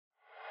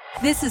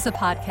This is a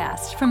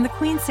podcast from the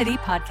Queen City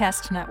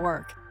Podcast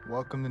Network.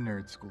 Welcome to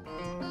Nerd School.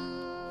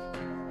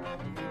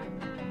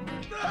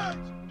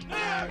 Nerds!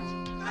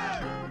 Nerds!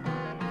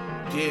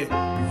 Nerds!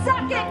 Yeah.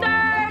 Suck it,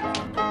 nerds!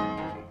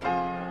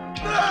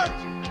 Nerds!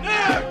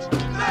 Nerds!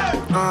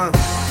 Nerds!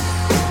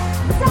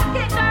 Suck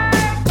it,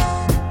 nerds!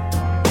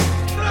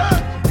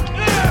 Nerds!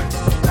 Nerds!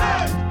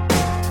 Nerds!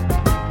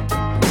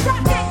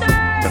 Suck it,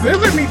 nerds!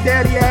 Visit me,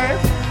 daddy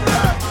ass.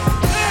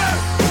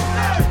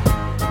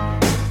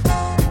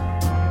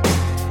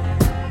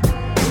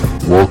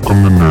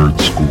 Welcome to Nerd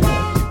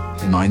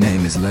School. My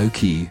name is Low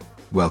Key.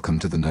 Welcome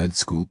to the Nerd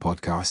School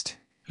podcast.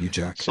 You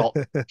jerk. Salt,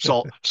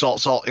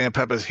 and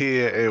pepper's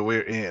here, and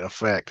we're in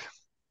effect.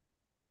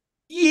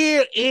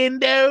 Yeah,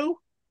 Ando.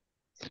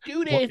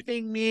 Do that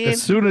thing, man.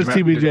 As soon as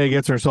TBJ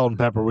gets her salt and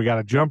pepper, we got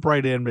to jump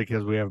right in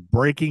because we have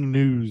breaking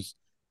news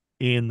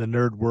in the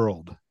nerd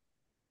world.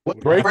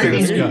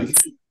 Breaking news.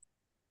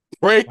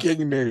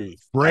 Breaking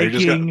news.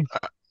 Breaking.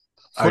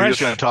 Are you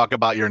just going to talk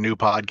about your new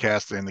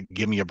podcast and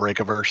Give Me a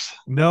Break-a-Verse?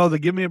 No, the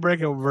Give Me a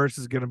Break-a-Verse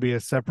is going to be a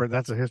separate.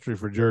 That's a History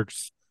for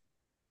Jerks.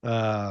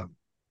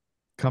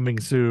 Coming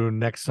soon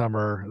next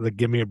summer. The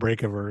Give Me a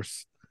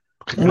Break-a-Verse.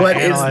 What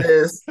is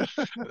this?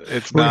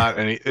 It's not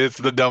any. It's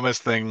the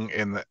dumbest thing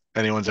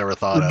anyone's ever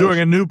thought of. We're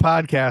doing a new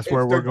podcast It's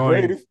where we're the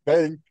going. greatest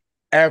thing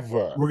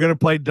ever. We're going to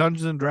play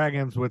Dungeons and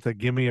Dragons with a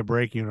Give Me a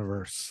Break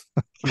universe.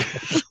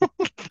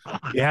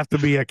 You have to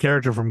be a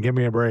character from Give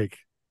Me a Break.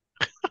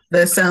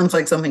 This sounds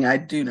like something I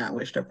do not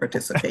wish to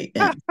participate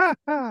in.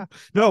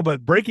 No,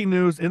 but breaking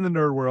news in the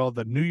nerd world: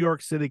 the New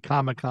York City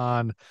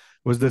Comic-Con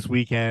was this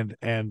weekend,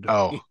 and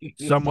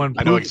someone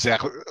I know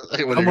exactly what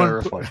you're going to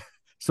refer.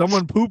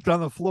 Someone pooped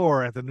on the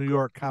floor at the New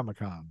York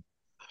Comic-Con,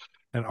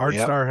 and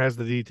Artstar has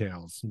the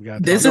details.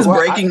 This is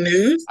breaking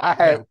news. I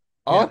have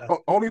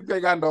only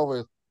thing I know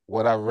is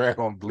what I read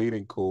on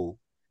Bleeding Cool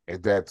is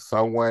that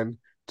someone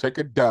took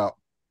a dump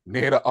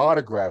near the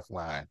autograph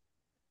line,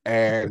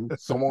 and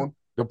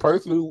the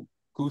person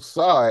who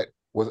saw it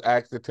was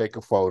asked to take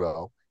a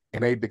photo,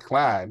 and they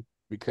declined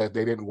because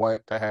they didn't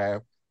want to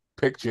have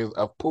pictures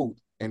of poop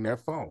in their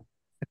phone.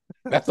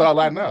 That's all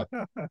I know.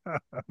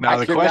 Now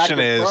the question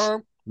is,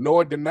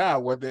 nor deny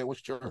whether it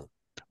was true.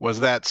 Was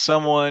that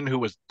someone who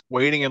was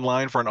waiting in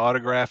line for an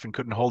autograph and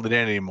couldn't hold it in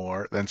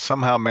anymore, then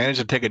somehow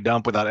managed to take a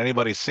dump without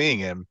anybody seeing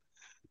him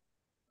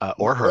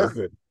or her?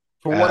 Listen,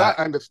 from what I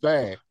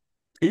understand,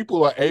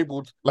 people are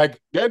able to, like,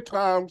 there are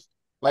times,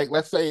 like,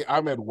 let's say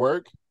I'm at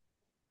work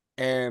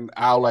and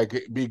I'll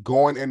be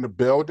going in the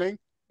building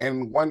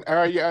and one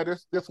area of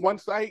this one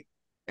site,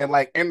 and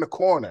in the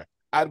corner,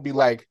 I'd be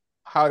like,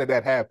 how did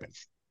that happen?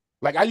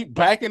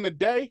 Back in the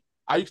day,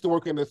 I used to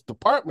work in this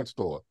department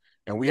store,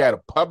 and we had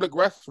a public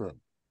restroom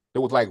that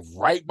was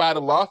right by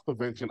the loss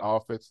prevention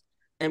office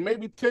and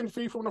maybe 10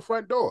 feet from the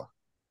front door.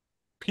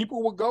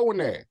 People would go in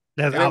there.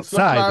 That's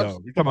outside,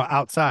 though. You're talking about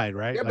outside,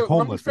 right? Yeah, like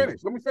homeless.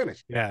 Let me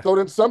finish. Yeah. So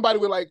then somebody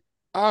would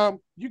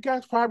you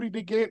guys probably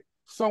did get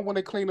someone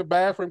to clean the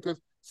bathroom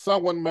because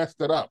someone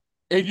messed it up.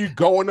 And you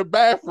go in the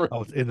bathroom.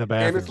 Oh, it's in the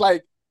bathroom. And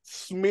it's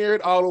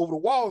smeared all over the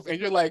walls. And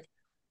you're like,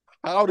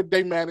 how did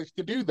they manage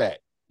to do that?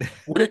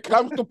 When it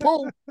comes to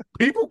poop,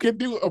 people can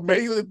do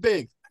amazing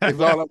things.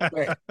 Is all I'm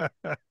saying.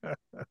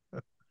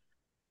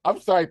 I'm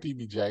sorry,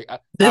 TBJ.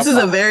 This is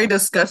a very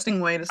disgusting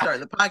way to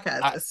start the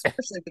podcast,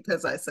 especially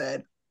because I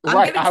said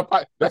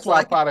that's why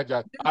I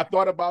apologize. I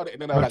thought about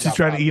it, and then she's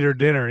trying to eat her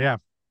dinner. Yeah.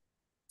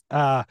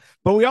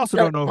 But we also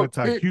don't know if it's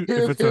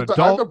an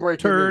adult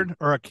turd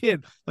or a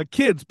kid. Like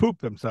kids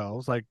poop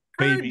themselves, like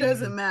baby. It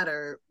doesn't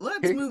matter.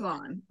 Let's move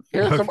on.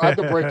 Here's some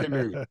other breaking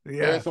news.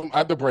 Here's some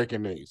other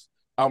breaking news.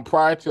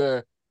 Prior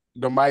to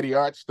the mighty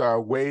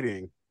Artstar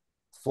waiting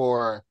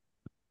for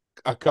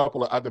a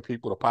couple of other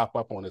people to pop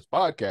up on this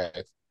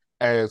podcast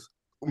as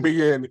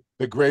being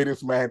the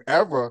greatest man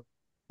ever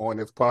on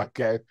this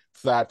podcast,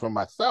 aside from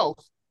myself,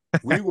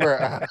 we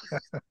were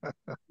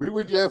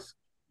just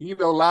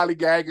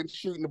lollygagging,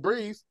 shooting the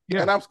breeze,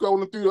 and I'm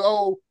scrolling through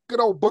the good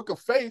old book of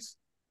face,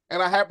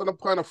 and I happened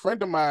upon a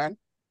friend of mine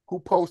who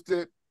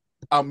posted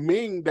a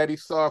meme that he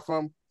saw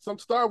from some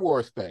Star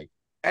Wars thing,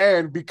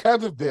 and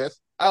because of this,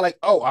 I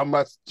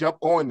must jump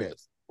on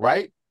this,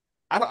 right?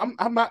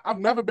 I've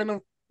never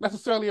been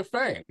necessarily a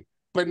fan,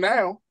 but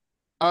now,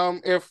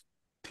 if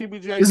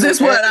TBJ is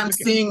this what I'm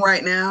seeing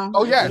right now?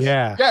 Oh yes,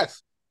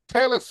 yes.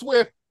 Taylor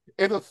Swift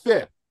is a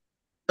Sith,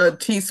 a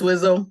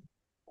T-Swizzle,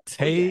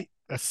 a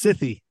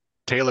Sithy.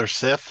 Taylor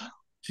Sith.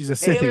 She's a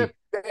Sithy.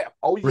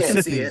 Oh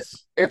yeah,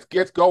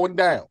 it's going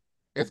down.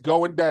 It's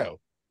going down.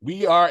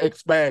 We are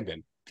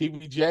expanding.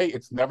 TBJ,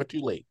 it's never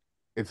too late.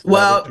 If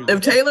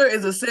Taylor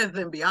is a Sith,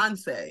 then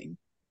Beyonce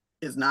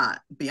is not.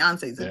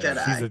 Beyonce's a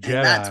Jedi. She's a Jedi.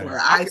 And that's where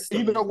I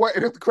stand. You know what?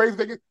 And it's the crazy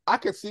thing is, I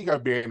can see her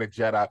being a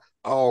Jedi,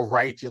 all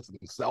righteous and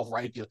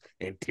self-righteous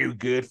and too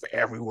good for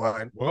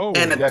everyone. Whoa.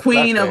 And a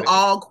queen of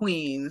all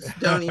queens.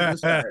 Don't even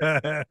start.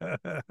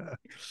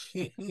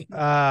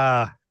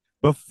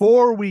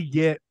 Before we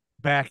get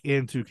back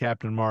into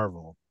Captain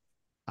Marvel,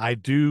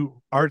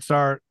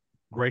 Artstar,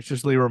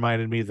 graciously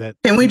reminded me that.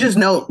 Can we just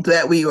note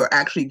that we were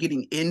actually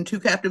getting into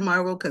Captain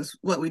Marvel, because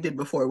what we did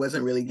before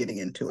wasn't really getting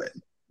into it.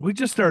 We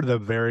just started the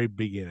very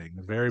beginning,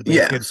 the very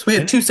basic. Yes, we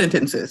had 2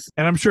 sentences.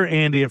 And I'm sure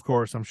Andy, of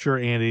course,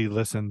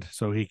 listened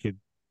so he could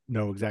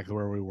know exactly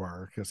where we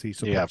were, because he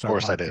supports of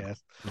course our I did.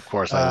 podcast. Of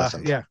course I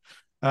listened. Yeah.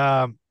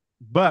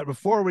 But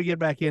before we get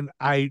back in,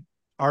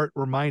 Art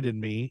reminded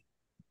me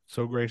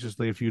so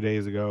graciously a few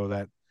days ago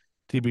that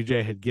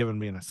TBJ had given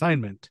me an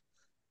assignment,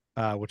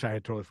 which I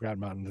had totally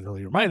forgotten about until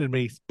he reminded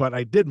me, but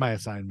I did my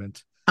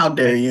assignment. How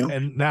dare you?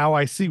 And now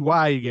I see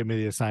why you gave me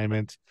the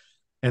assignment.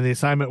 And the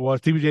assignment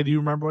was, TBJ, do you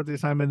remember what the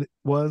assignment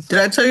was? Did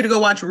I tell you to go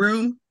watch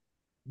Room?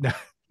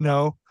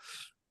 No,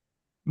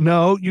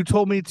 you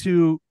told me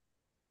to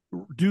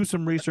do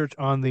some research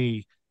on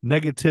the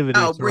negativity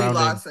Brie surrounding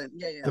Larson.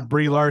 the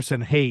Brie Larson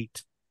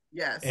hate.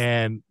 Yes.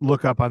 And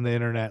look up on the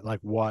internet like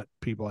what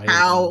people hate.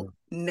 How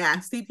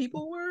nasty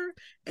people were,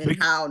 and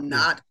how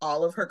not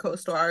all of her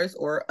co-stars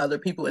or other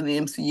people in the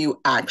MCU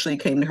actually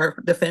came to her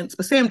defense.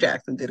 But Sam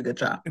Jackson did a good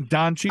job. And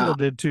Don Cheadle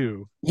did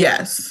too.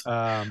 Yes.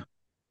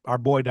 Our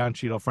boy Don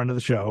Cheadle, friend of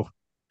the show.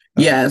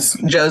 Yes,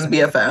 Joe's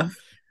BFF.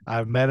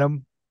 I've met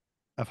him.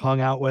 I've hung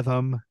out with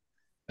him.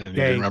 And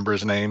you didn't remember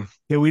his name?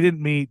 Yeah, we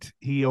didn't meet.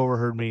 He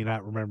overheard me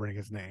not remembering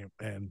his name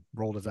and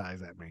rolled his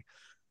eyes at me.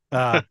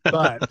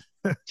 But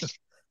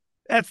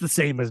that's the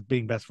same as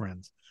being best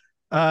friends.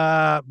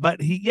 But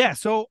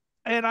so,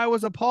 and I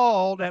was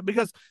appalled at,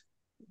 because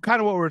kind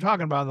of what we were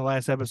talking about in the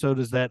last episode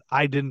is that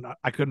I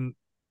couldn't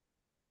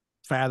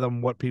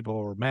fathom what people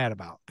were mad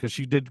about, because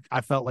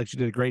I felt like she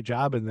did a great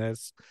job in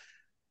this.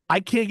 I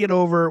can't get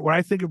over, when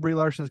I think of Brie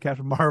Larson as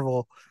Captain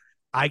Marvel,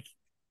 I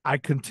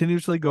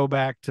continuously go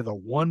back to the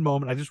one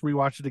moment. I just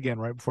rewatched it again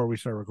right before we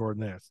started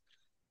recording this.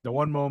 The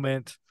one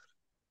moment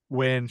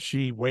when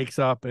she wakes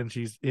up and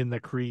she's in the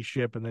Kree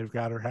ship and they've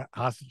got her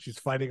hostage, she's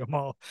fighting them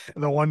all,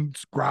 and the one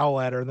growl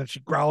at her and then she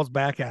growls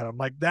back at him.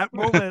 Like, that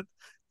moment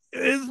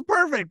is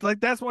perfect.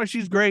 Like, that's why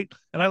she's great,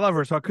 and I love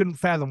her. So I couldn't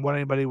fathom what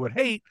anybody would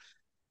hate.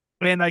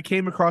 And I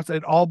came across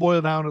it all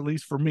boiled down, at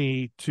least for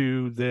me,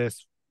 to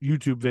this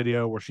YouTube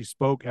video where she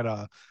spoke at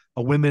a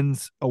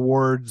women's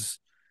awards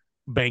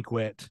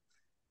banquet.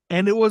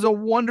 And it was a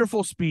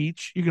wonderful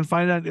speech. You can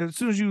find out as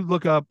soon as you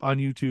look up on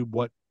YouTube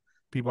what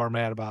people are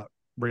mad about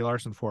Brie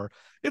Larson for.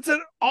 It's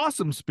an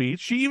awesome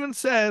speech. She even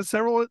says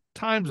several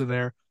times in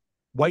there,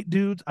 white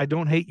dudes, I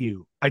don't hate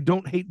you. I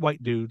don't hate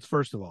white dudes,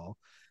 first of all.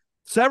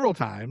 Several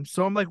times.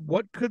 So I'm like,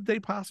 what could they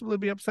possibly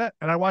be upset?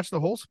 And I watched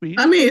the whole speech.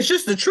 I mean, it's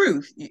just the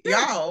truth.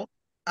 Y'all,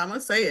 I'm going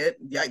to say it.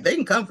 Yeah, they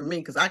can come for me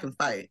because I can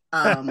fight.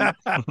 I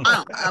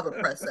don't have a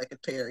press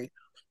secretary.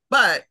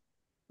 But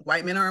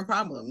white men are a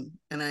problem.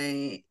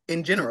 And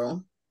in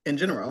general,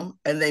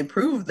 and they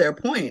proved their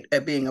point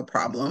at being a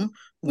problem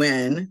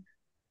when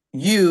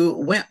you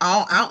went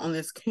all out on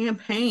this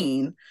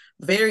campaign,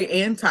 very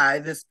anti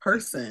this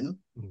person,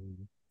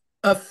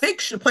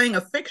 playing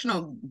a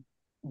fictional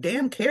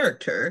damn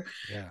character,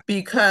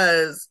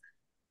 because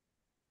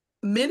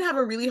men have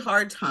a really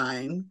hard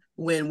time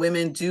when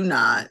women do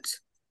not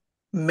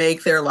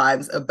make their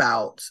lives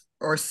about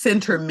or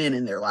center men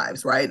in their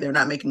lives, right? They're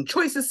not making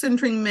choices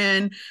centering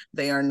men.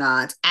 They are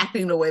not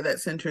acting the way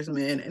that centers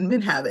men, and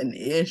men have an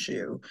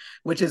issue,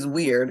 which is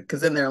weird,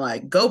 because then they're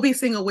like, go be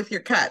single with your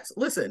cats.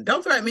 Listen,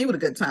 don't threaten me with a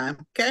good time,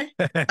 okay?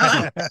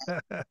 I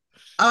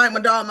like my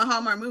dog, my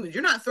Hallmark movies.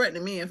 You're not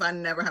threatening me if I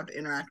never have to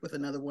interact with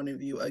another one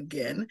of you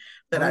again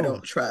that I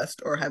don't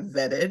trust or have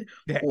vetted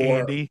or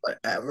Andy.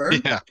 whatever.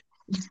 Yeah.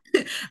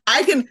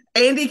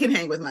 Andy can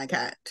hang with my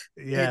cat.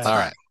 Yeah. All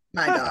right.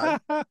 My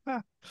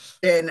dog.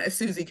 And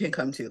Susie can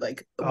come too.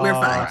 Like, we're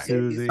fine.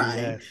 Susie, fine.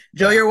 yes.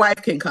 Joe, your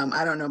wife can come.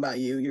 I don't know about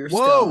you. You're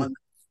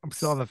I'm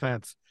still on the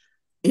fence.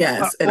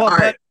 Yes.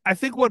 But I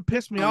think what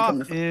pissed me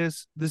off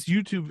is this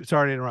YouTube.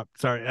 Sorry to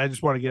interrupt. Sorry, I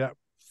just want to get up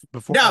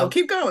before. No,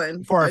 keep going.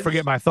 Before I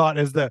forget my thought,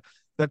 is the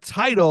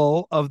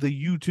title of the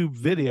YouTube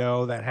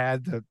video that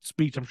had the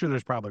speech. I'm sure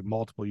there's probably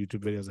multiple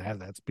YouTube videos that have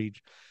that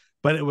speech,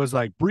 but it was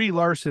like Brie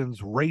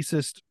Larson's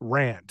racist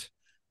rant.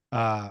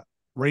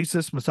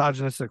 Racist,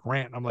 misogynistic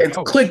rant. I'm like, it's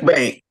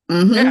clickbait.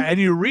 Mm-hmm. Yeah, and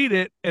you read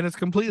it, and it's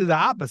completely the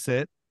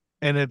opposite.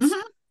 And it's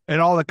and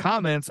all the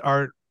comments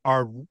are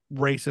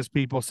racist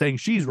people saying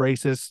she's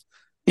racist.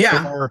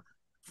 Yeah,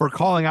 for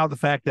calling out the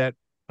fact that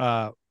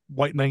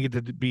white men get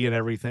to be in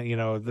everything. You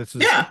know, this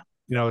is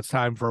it's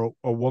time for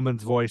a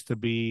woman's voice to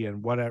be,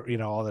 and whatever,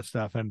 all this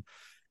stuff. And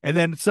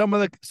then some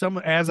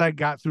as I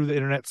got through the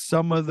internet,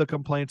 some of the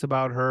complaints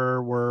about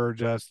her were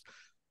just,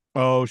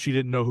 oh, she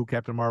didn't know who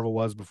Captain Marvel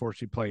was before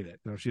she played it.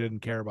 She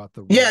didn't care about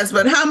the role. Yes,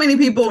 but how many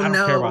people I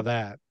don't care about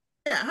that?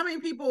 Yeah, how many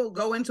people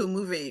go into a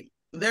movie?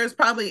 There's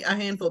probably a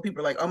handful of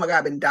people like, oh my God,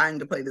 I've been dying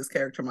to play this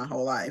character my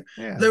whole life.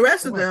 Yeah, the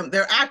rest of them,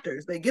 they're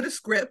actors. They get a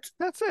script.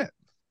 That's it.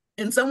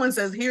 And someone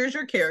says, here's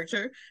your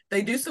character.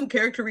 They do some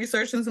character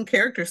research and some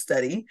character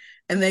study,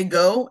 and they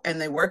go and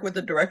they work with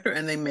the director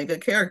and they make a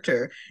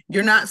character.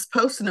 You're not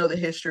supposed to know the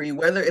history,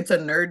 whether it's a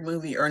nerd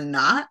movie or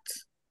not.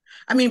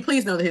 I mean,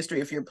 please know the history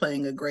if you're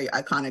playing a great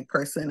iconic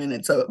person and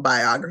it's a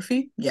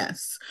biography.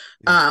 Yes.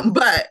 Yeah.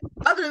 But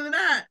other than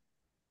that,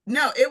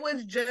 No, it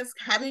was just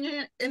having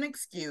an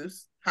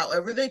excuse,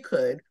 however they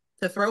could,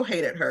 to throw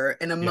hate at her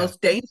in a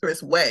most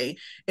dangerous way.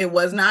 It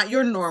was not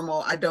your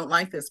normal, I don't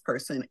like this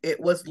person. It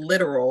was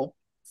literal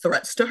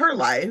threats to her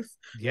life,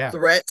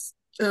 threats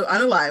to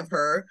unalive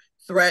her,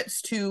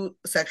 threats to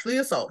sexually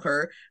assault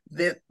her.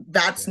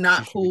 That's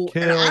not cool.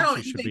 And I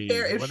don't even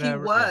care if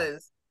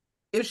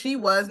if she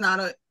was not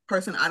a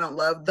person I don't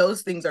love.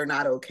 Those things are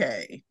not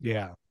okay.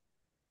 Yeah.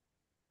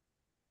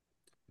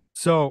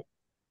 So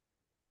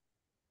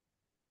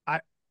I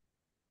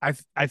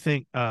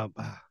think dang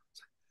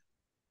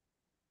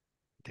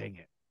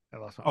it. I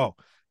lost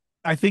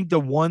I think the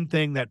one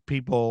thing that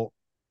people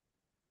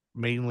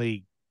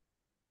mainly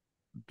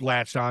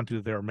latched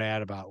onto they were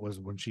mad about was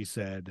when she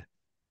said,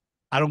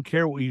 I don't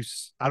care what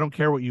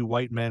you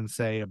white men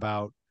say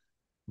about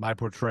my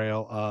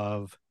portrayal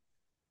of,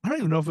 I don't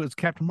even know if it was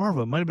Captain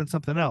Marvel. It might have been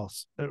something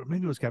else.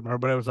 Maybe it was Captain Marvel,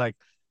 but I was like,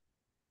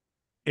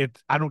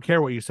 I don't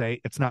care what you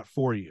say. It's not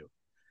for you.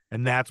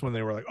 And that's when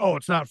they were like, oh,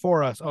 it's not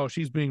for us. Oh,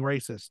 she's being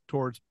racist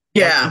towards.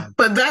 Yeah,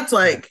 but that's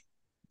like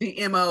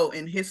the MO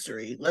in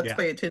history. Let's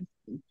pay attention.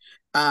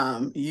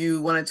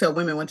 You want to tell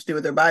women what to do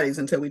with their bodies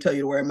until we tell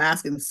you to wear a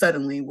mask, and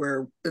suddenly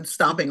we're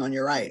stomping on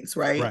your rights,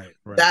 right?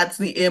 That's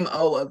the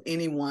MO of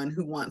anyone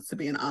who wants to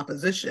be in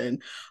opposition.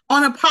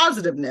 On a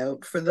positive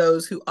note, for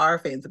those who are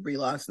fans of Brie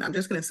Larson, I'm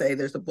just going to say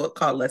there's a book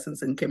called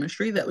Lessons in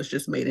Chemistry that was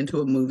just made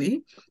into a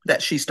movie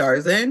that she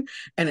stars in,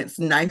 and it's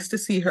nice to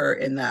see her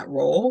in that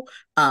role.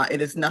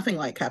 It is nothing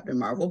like Captain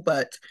Marvel,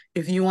 but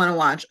if you want to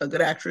watch a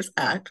good actress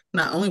act,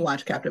 not only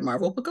watch Captain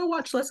Marvel, but go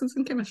watch Lessons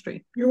in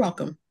Chemistry. You're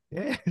welcome.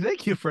 Yeah,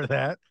 thank you for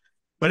that.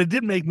 But it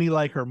did make me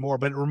like her more.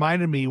 But it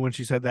reminded me when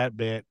she said that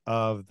bit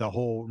of the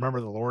whole, remember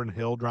the Lauryn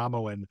Hill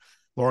drama when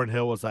Lauryn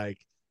Hill was like,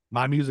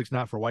 my music's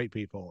not for white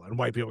people. And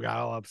white people got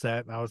all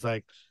upset. And I was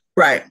like,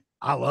 right.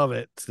 I love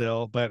it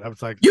still. But I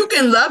was like, you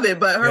can love it.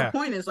 But her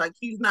point is like,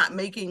 he's not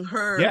making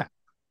her. Yeah.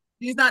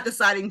 She's not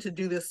deciding to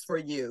do this for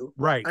you.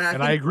 Right.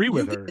 And I agree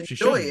with her. She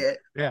enjoy it.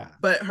 Yeah.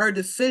 But her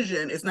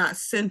decision is not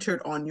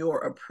centered on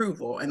your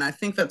approval. And I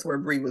think that's where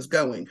Brie was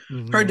going.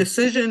 Her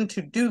decision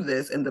to do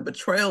this and the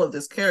betrayal of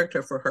this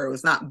character for her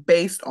was not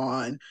based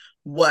on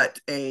what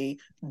a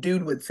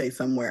dude would say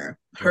somewhere.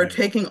 Her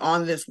taking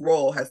on this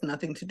role has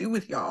nothing to do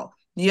with y'all.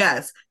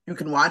 Yes, you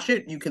can watch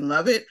it. You can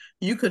love it.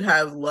 You could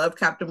have loved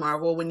Captain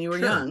Marvel when you were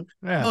young.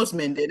 Yeah. Most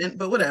men didn't,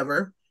 but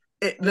whatever.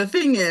 The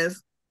thing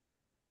is,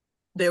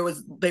 they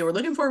were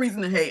looking for a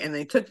reason to hate, and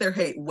they took their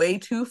hate way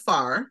too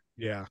far.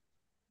 Yeah.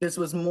 This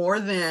was more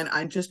than,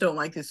 I just don't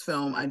like this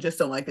film. I just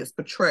don't like this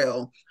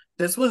portrayal.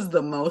 This was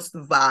the most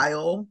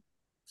vile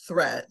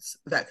threats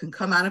that can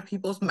come out of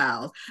people's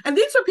mouths. And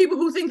these are people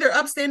who think they're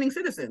upstanding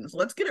citizens.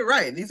 Let's get it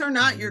right. These are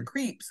not your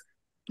creeps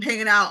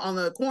hanging out on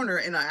the corner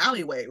in an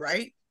alleyway,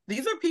 right?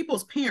 These are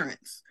people's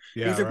parents.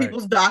 Yeah, these are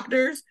people's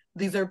doctors.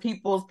 These are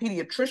people's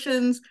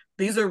pediatricians.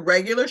 These are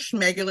regular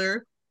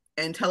schmegular,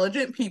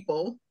 intelligent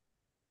people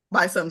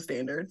by some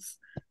standards,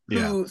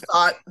 who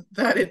thought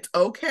that it's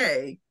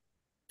okay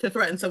to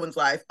threaten someone's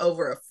life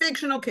over a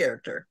fictional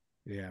character.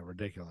 Yeah,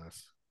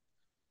 ridiculous.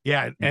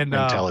 Yeah, and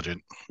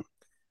intelligent.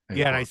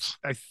 Yeah, and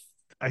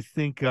I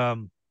think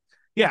and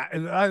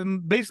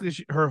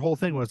basically her whole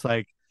thing was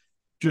like,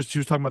 she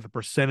was talking about the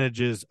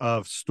percentages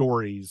of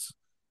stories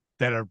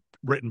that are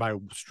written by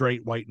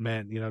straight white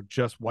men,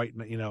 just white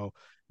men,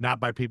 not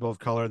by people of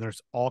color. And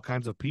there's all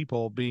kinds of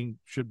people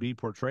should be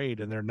portrayed,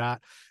 and they're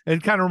not.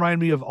 And it kind of reminded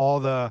me of all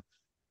the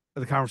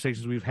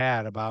conversations we've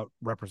had about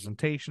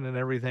representation and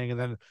everything. And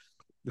then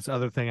this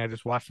other thing I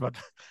just watched about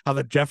how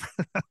I'm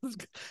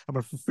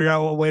gonna figure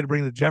out what way to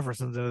bring the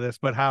Jeffersons into this,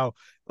 but how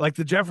like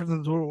the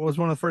Jeffersons was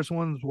one of the first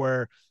ones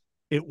where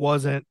it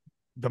wasn't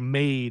the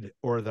maid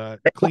or the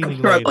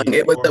cleaning lady.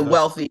 It was the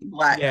wealthy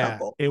black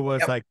couple. It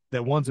was like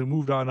the ones who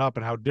moved on up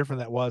and how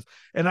different that was.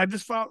 And I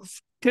just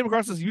came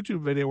across this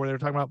YouTube video where they were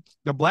talking about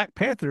the Black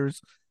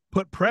Panthers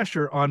put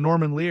pressure on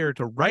Norman Lear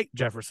to write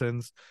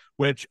Jeffersons,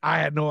 which I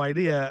had no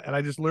idea. And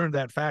I just learned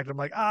that fact. I'm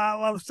like, I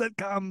love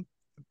sitcom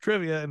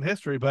trivia and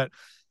history, but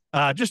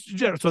so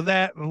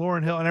that and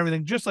Lauryn Hill and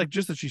everything, just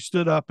that she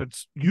stood up and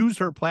used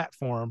her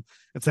platform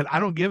and said,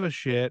 I don't give a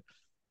shit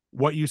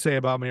what you say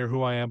about me or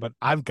who I am, but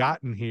I've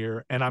gotten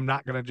here and I'm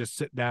not going to just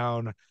sit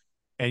down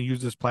and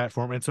use this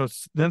platform. And so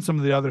then some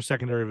of the other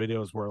secondary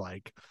videos were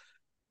like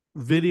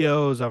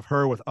videos of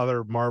her with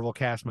other Marvel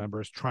cast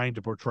members trying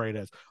to portray it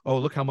as, oh,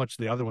 look how much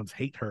the other ones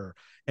hate her.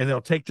 And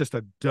they'll take just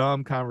a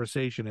dumb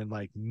conversation and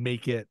like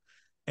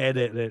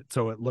edit it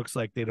so it looks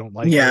like they don't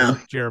like her,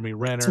 like Jeremy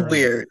Renner. It's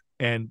weird.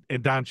 And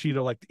Don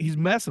Cheadle, like he's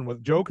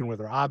joking with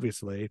her,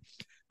 obviously.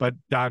 But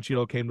Don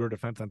Cheadle came to her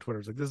defense on Twitter.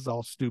 It's like, this is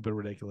all stupid,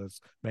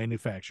 ridiculous,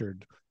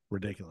 manufactured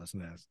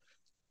ridiculousness.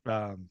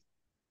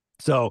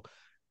 So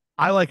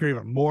I like her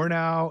even more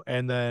now.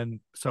 And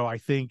then, so I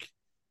think,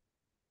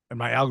 and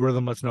my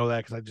algorithm must know that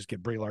because I just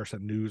get Brie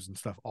Larson news and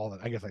stuff all that.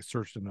 I guess I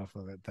searched enough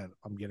of it that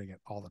I'm getting it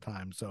all the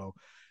time. So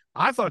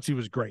I thought she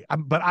was great.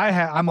 But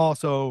I'm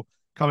also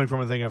coming from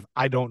a thing of,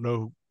 I don't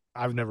know.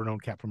 I've never known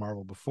Captain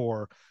Marvel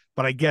before,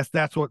 but I guess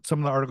that's what some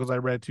of the articles I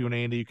read too. And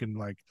Andy, you can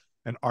like,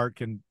 an art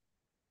can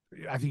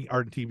I think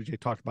Art and TBJ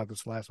talked about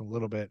this last one a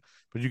little bit,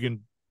 but you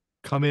can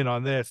come in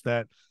on this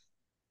that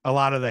a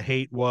lot of the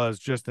hate was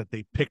just that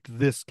they picked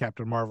this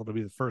Captain Marvel to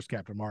be the first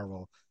Captain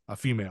Marvel, a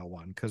female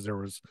one, because there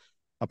was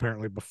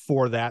apparently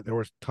before that there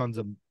was tons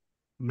of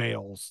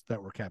males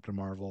that were Captain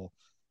Marvel,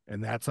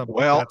 and that's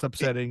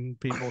upsetting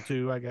people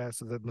too, I guess,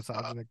 the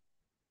misogynic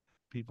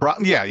people.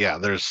 Yeah.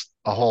 There's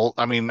a whole.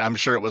 I mean, I'm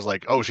sure it was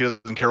like, oh, she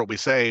doesn't care what we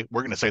say.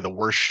 We're going to say the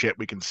worst shit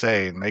we can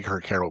say and make her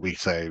care what we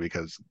say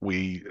because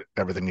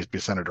everything needs to be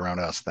centered around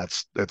us.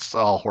 That's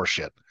all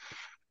horseshit.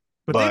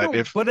 But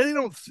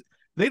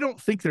they don't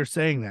think they're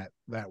saying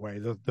that way.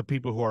 The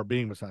people who are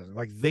being misogynist,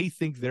 like they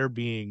think they're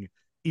being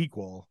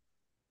equal.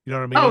 You know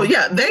what I mean? Oh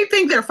yeah, they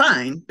think they're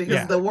fine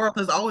because the world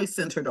is always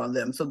centered on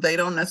them, so they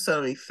don't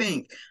necessarily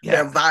think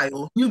they're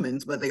vile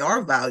humans, but they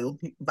are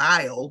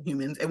vile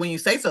humans. And when you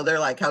say so, they're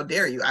like, "How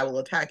dare you? I will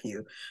attack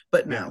you."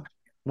 But no.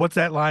 What's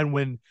that line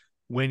when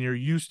you're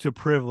used to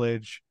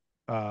privilege,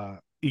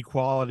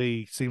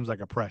 equality seems like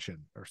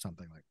oppression or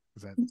something like?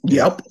 Is that?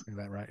 Yep. Is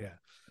that right?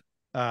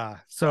 Yeah.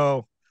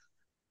 So.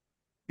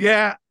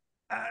 Yeah.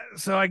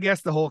 So I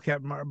guess the whole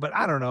Captain Marvel, but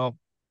I don't know.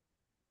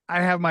 I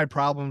have my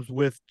problems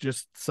with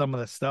just some of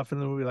the stuff in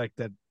the movie, like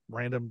that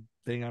random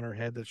thing on her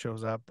head that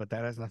shows up, but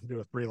that has nothing to do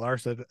with Brie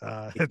Larson.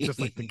 It's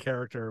just like the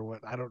character.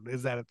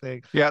 Is that a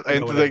thing? Yeah,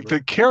 and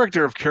the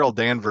character of Carol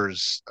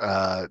Danvers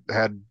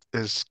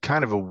is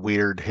kind of a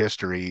weird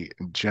history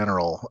in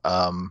general.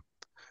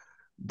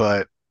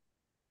 But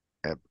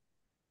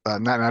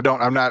I'm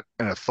not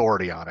an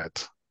authority on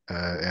it,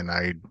 and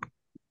I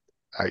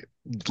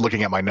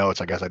looking at my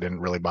notes, I guess I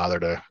didn't really bother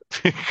to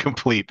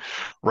complete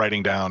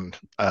writing down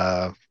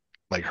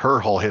like her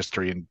whole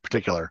history in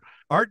particular.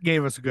 Art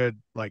gave us a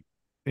good like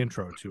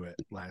intro to it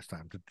last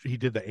time. He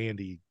did the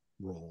Andy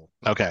role.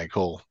 Okay,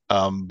 cool.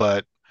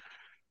 But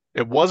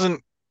it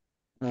wasn't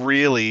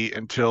really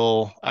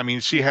until, I mean,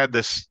 she had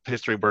this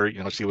history where,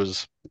 you know, she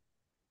was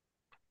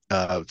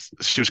kind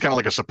of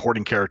like a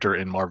supporting character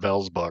in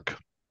Marvel's book,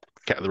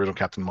 the original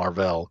Captain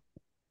Marvel.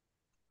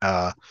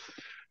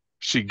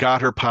 She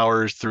got her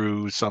powers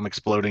through some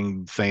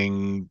exploding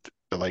thing,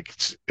 like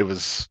it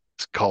was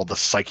called the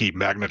Psyche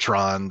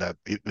Magnetron. That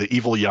the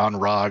evil Jan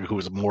Rog, who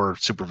was a more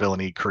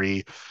supervillainy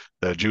Kree,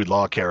 the Jude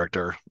Law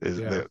character,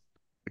 I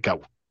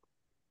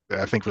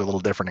think was a little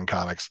different in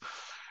comics.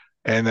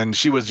 And then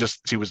she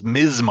was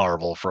Ms.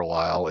 Marvel for a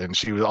while, and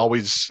she was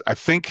always, I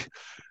think,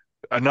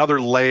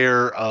 another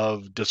layer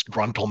of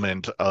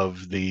disgruntlement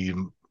of the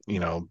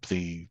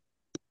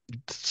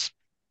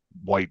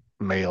white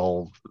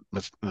male,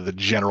 the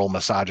general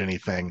misogyny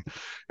thing,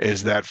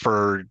 is that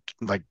for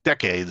like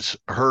decades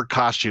her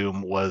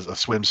costume was a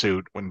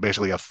swimsuit and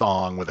basically a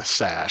thong with a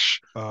sash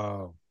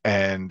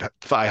and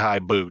thigh-high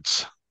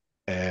boots,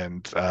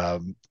 and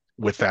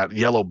with that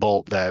yellow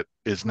bolt that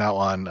is now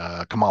on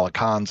Kamala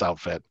Khan's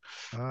outfit.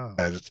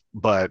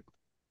 But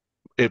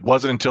it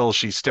wasn't until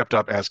she stepped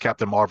up as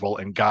Captain Marvel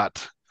and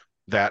got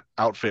that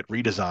outfit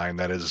redesign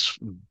that is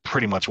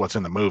pretty much what's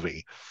in the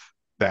movie.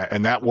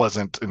 That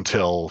wasn't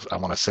until, I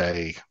want to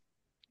say,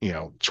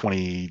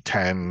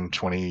 2010,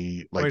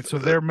 20. Like, wait, so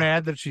they're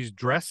mad that she's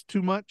dressed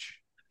too much?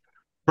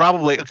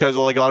 Probably because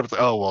like a lot of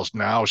people, oh well,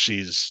 now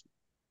she's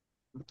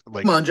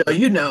like, come on, Joe,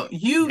 we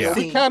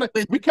kind of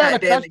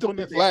touched on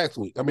this last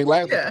week. I mean,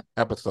 last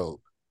episode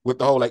with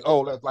the whole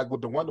that's like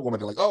with the Wonder Woman.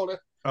 They're like,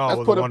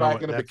 let's put her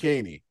back in a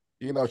bikini.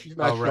 You know, she's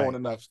not showing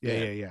enough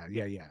skin.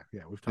 Yeah.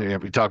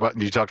 We talked about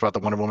the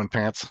Wonder Woman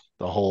pants,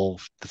 the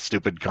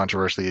stupid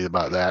controversy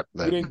about that.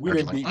 We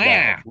didn't deep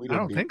dive. I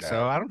don't think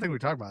so. I don't think we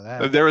talked about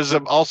that. There was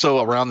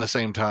also around the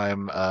same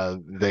time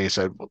they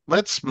said,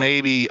 let's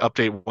maybe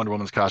update Wonder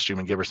Woman's costume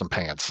and give her some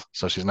pants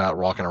so she's not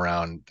walking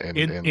around in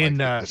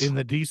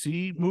the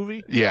DC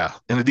movie. Yeah,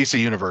 in the DC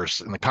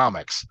universe, in the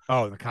comics.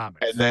 Oh, in the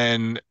comics. And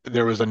then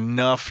there was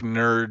enough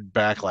nerd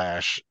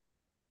backlash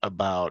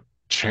about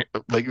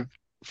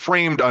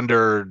framed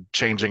under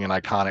changing an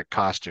iconic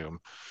costume,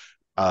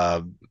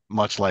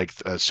 much like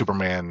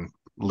Superman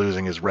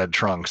losing his red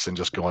trunks and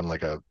just going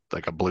like a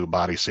blue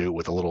bodysuit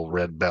with a little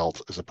red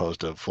belt as opposed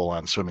to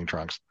full-on swimming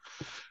trunks.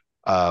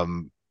 I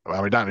mean,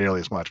 not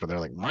nearly as much, but they're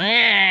like,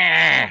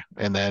 Meh!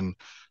 And then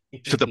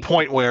to the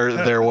point where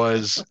there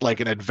was like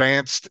an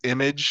advanced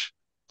image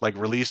like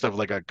released of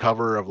like a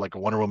cover of like a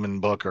Wonder Woman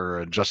book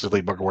or a Justice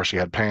League book where she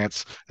had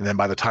pants, and then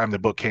by the time the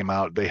book came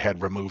out, they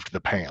had removed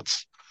the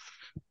pants.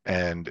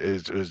 And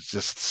it was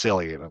just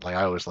silly, and like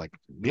I was like,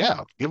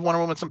 yeah, give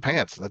Wonder Woman some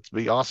pants, that'd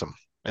be awesome.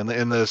 And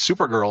in the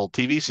Supergirl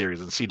TV series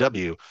in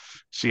CW,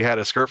 she had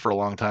a skirt for a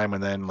long time,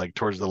 and then like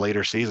towards the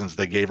later seasons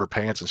they gave her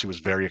pants, and she was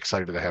very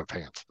excited to have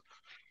pants.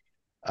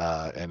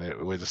 And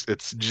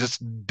it's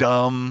just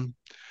dumb.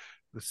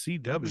 The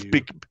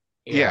CW,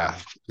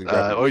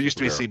 or it used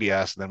to be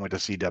CBS, and then went to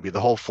CW.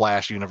 The whole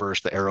Flash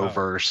universe, the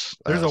Arrowverse.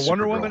 There's a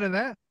Wonder Woman in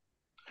that.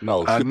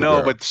 No,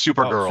 but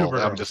Supergirl.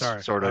 Supergirl. I'm just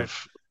sort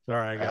of.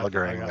 Sorry, I got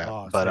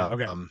lost. But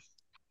okay.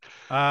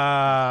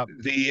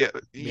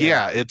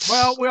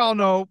 It's we all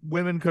know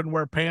women couldn't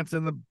wear pants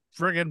in the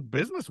friggin'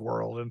 business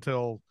world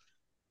until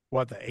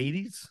what, the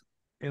 80s?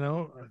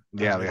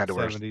 Yeah, they had to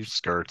wear 70s.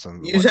 skirts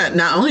and You had,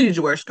 not only did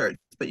you wear skirts,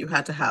 but you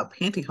had to have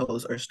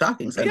pantyhose or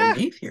stockings Yeah.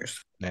 underneath your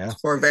skirts Yeah.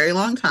 for a very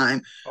long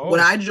time. Oh. When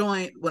I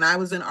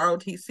was in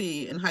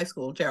ROTC in high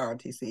school,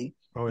 JROTC,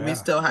 Oh, yeah. we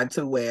still had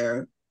to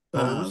wear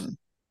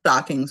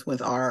stockings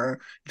with our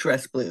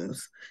dress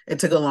blues. It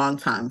took a long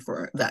time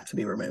for that to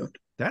be removed.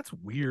 That's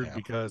weird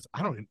because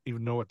I don't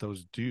even know what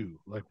those do.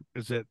 Like,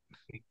 is it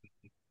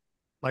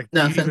like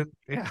Nothing?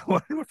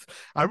 when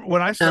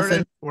I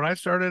Nothing.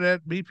 started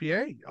at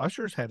BPA,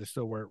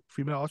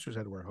 female ushers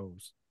had to wear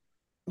hose.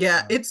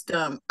 Yeah, it's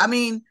dumb. I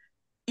mean,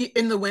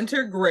 in the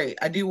winter, great.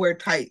 I do wear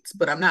tights,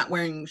 but I'm not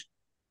wearing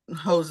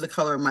hose the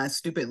color of my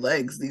stupid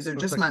legs. These are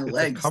just my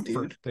legs,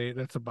 dude.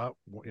 That's about.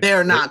 They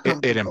are not It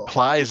comfortable.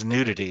 implies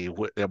nudity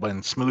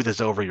when smoothes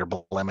over your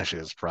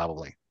blemishes,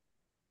 probably.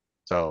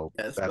 So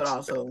Yes, but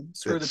also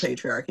screw the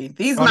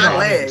patriarchy. No,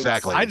 legs.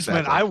 Exactly. I just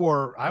meant I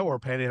wore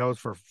pantyhose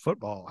for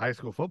football, high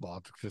school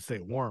football, to stay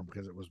warm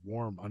because it was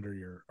warm under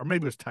your, or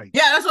maybe it was tight.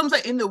 Yeah, that's what I'm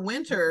saying. In the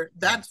winter,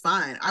 that's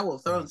fine. I will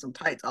throw in some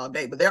tights all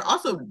day, but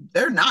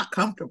they're not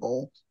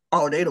comfortable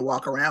all day to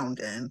walk around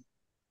in.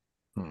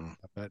 I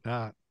bet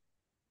not.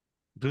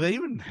 Do they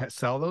even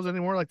sell those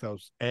anymore? Like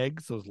those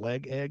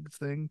leg eggs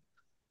thing?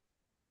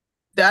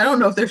 I don't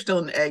know if they're still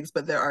in eggs,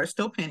 but there are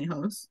still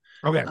pantyhose.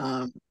 Okay.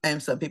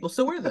 And some people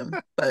still wear them.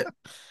 But,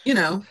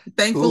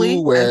 thankfully,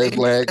 Who wears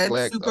as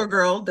leg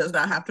Supergirl does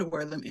not have to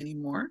wear them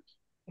anymore.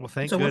 Well,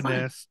 thank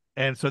goodness.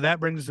 And so that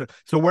brings us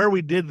to where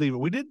we did leave it.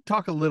 We did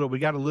talk we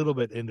got a little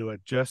bit into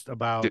it just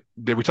about.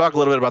 Did we talk a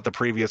little bit about the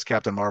previous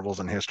Captain Marvels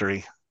in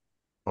history?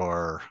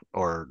 Or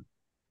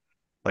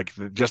like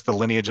just the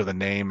lineage of the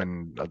name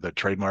and the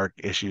trademark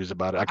issues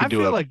about it. I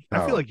feel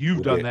like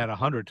you've done that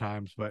 100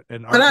 times, but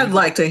I'd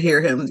like to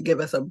hear him give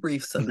us a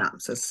brief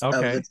synopsis of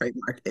the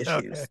trademark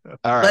issues. Okay.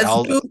 All right,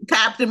 let's do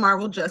Captain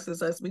Marvel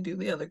justice as we do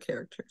the other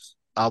characters.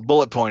 I'll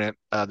bullet point it.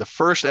 The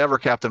first ever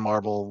Captain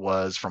Marvel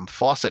was from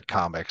Fawcett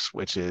Comics,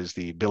 which is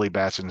the Billy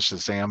Batson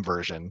Shazam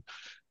version,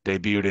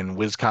 debuted in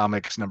Whiz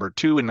Comics #2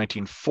 in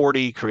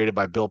 1940, created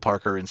by Bill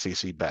Parker and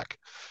C.C. Beck.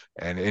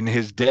 And in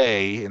his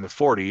day, in the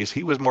 40s,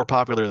 he was more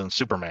popular than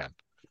Superman.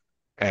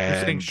 And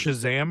you're saying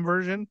Shazam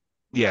version?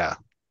 Yeah.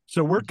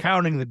 So we're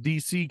counting the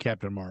DC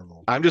Captain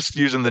Marvel. I'm just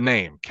using the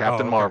name,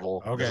 Captain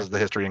Marvel. Okay. This is the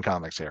history in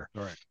comics here.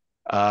 All right.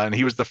 And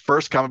he was the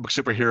first comic book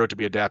superhero to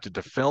be adapted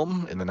to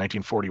film in the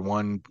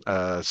 1941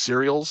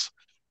 serials.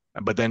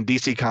 But then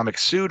DC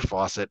Comics sued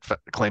Fawcett,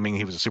 claiming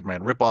he was a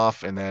Superman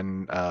ripoff. And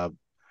then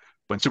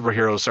when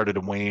superheroes started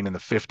to wane in the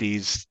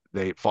 50s,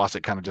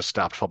 Fawcett kind of just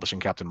stopped publishing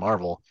Captain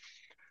Marvel.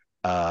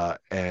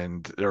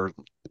 And they're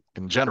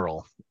in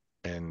general,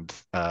 and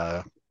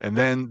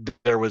then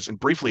there was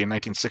briefly in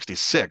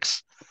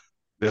 1966,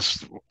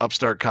 this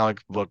upstart comic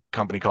book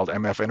company called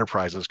MF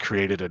Enterprises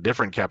created a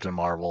different Captain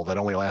Marvel that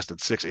only lasted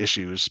 6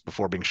 issues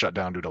before being shut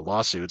down due to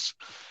lawsuits.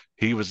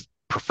 He was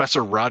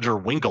Professor Roger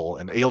Winkle,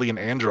 an alien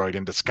android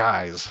in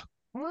disguise,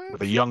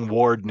 with a young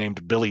ward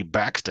named Billy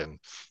Baxton,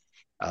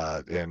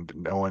 and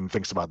no one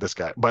thinks about this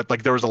guy. But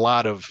like there was a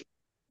lot of.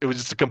 It was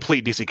just a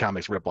complete DC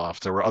Comics ripoff.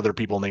 There were other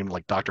people named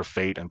like Dr.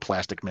 Fate and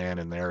Plastic Man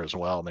in there as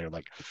well. And they were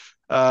like,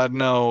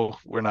 no,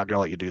 we're not going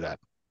to let you do that.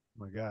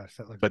 Oh my gosh.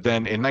 But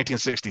then in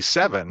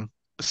 1967,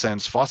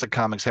 since Fawcett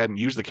Comics hadn't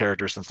used the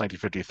character since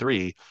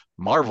 1953,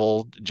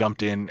 Marvel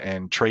jumped in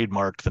and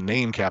trademarked the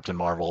name Captain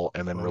Marvel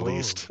and then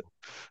released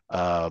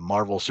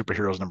Marvel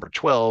Superheroes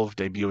 #12,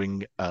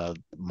 debuting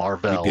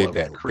Marvel. We did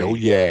that. Oh,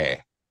 yeah.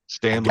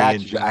 Stanley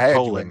and Gene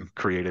Colan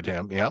created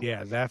him.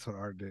 Yeah, that's what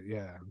Art did.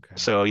 Yeah. Okay.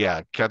 So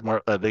yeah,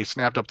 they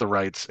snapped up the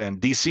rights, and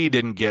DC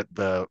didn't get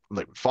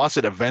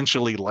Fawcett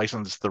eventually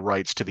licensed the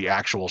rights to the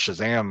actual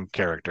Shazam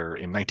character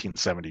in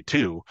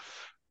 1972,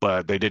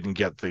 but they didn't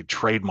get the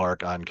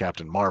trademark on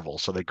Captain Marvel,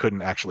 so they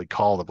couldn't actually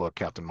call the book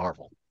Captain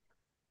Marvel.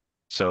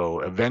 So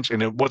eventually,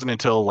 and it wasn't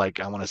until I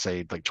want to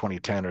say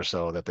 2010 or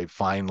so that they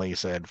finally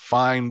said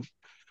fine.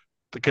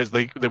 Because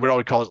they would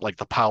always call it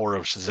the power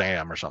of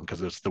Shazam or something,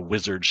 because it's the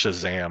wizard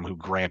Shazam who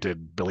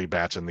granted Billy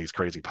Batson these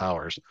crazy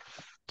powers.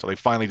 So they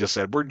finally just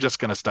said, we're just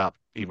going to stop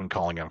even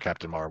calling him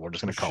Captain Marvel. We're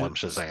just going to call him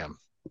Shazam.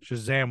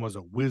 Shazam was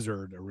a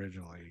wizard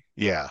originally.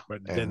 Yeah.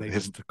 But then they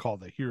just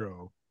called the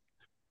hero.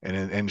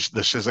 And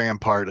the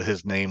Shazam part of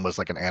his name was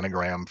an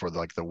anagram for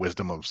the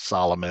wisdom of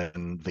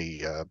Solomon,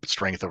 the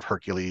strength of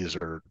Hercules,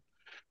 or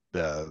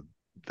the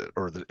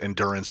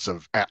endurance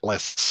of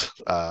Atlas.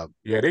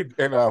 They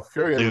and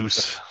Fury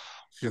Zeus.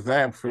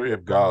 Shazam, Fury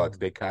of Gods,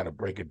 they kind of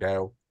break it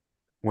down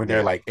when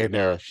they're in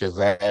their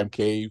Shazam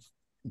cave.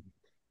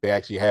 They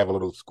actually have a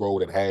little scroll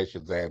that has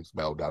Shazam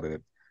spelled out, and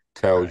it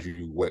tells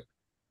you what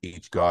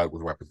each god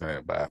was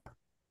represented by.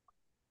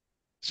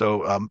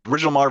 So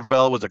original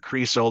Marvel was a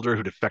Kree soldier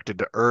who defected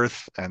to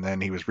Earth, and then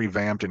he was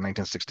revamped in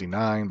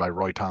 1969 by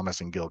Roy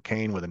Thomas and Gil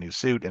Kane with a new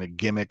suit and a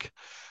gimmick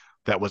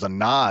that was a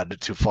nod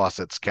to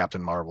Fawcett's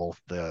Captain Marvel,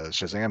 the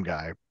Shazam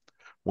guy,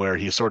 where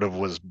he sort of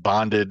was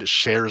bonded,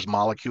 shares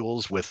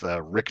molecules with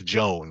Rick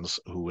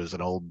Jones, who was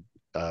an old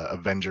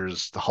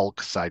Avengers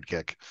Hulk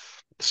sidekick.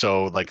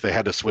 So they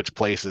had to switch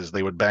places.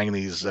 They would bang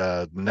these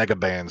nega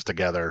bands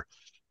together,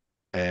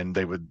 and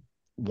they would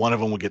one of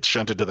them would get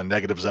shunted to the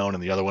negative zone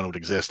and the other one would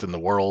exist in the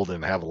world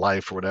and have a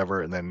life or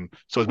whatever. And then,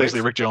 so it's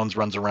basically Rick Jones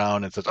runs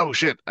around and says, "Oh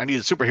shit, I need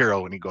a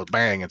superhero." And he goes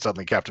bang, and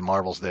suddenly Captain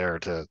Marvel's there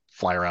to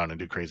fly around and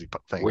do crazy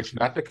things. Which,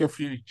 not to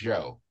confuse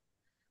Joe,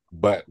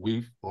 but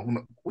we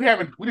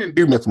didn't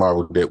do Miss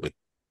Marvel, did we?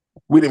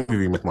 We didn't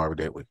review Miss Marvel,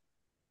 did we?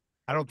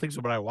 I don't think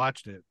so, but I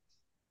watched it.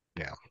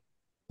 Yeah.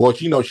 Well,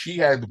 she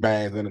has the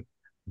bands, and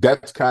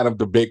that's kind of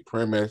the big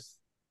premise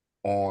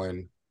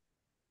on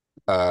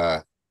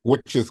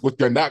which is what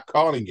they're not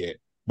calling it,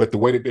 but the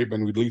way that they've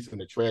been releasing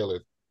the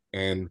trailers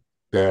and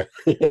the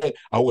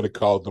I would have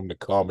called them the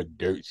comic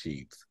dirt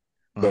sheets.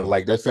 But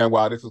like they're saying,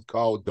 wow, this is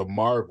called the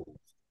Marvels.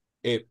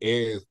 It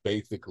is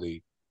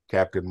basically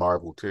Captain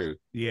Marvel too.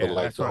 Yeah, but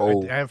like that's the what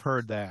whole I've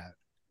heard that.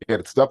 Yeah,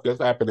 the stuff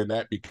that's happening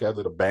that because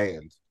of the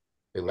bands.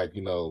 They like,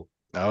 Oh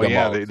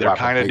yeah, they're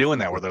kind of doing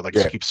that where they're like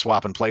keep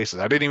swapping places.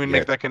 I didn't even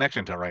make that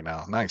connection until right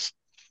now. Nice.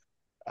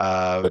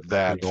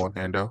 That on,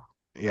 Ando.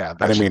 Yeah,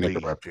 I didn't mean to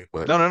interrupt you,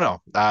 but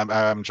no.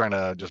 I'm trying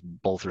to just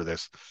bowl through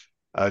this.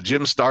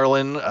 Jim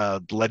Starlin,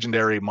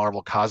 legendary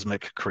Marvel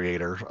cosmic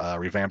creator,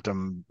 revamped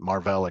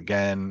Marvel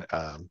again,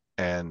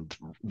 and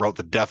wrote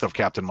the death of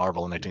Captain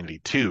Marvel in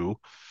 1982,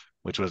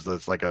 which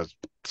was like a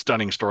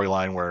stunning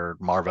storyline where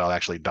Marvel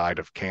actually died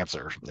of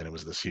cancer, and it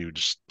was this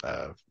huge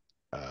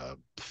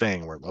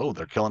thing where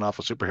they're killing off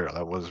a superhero.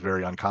 That was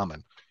very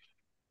uncommon.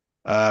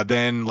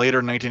 Then later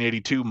in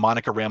 1982,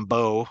 Monica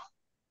Rambeau,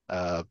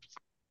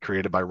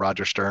 created by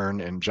Roger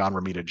Stern and John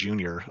Romita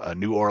Jr., a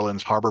New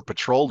Orleans Harbor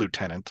Patrol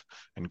lieutenant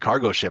and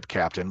cargo ship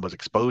captain, was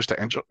exposed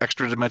to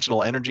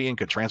extra-dimensional energy and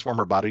could transform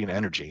her body into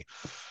energy.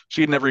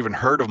 She had never even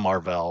heard of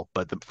Marvel,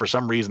 but for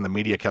some reason the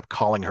media kept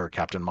calling her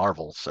Captain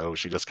Marvel, so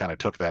she just kind of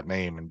took that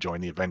name and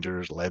joined the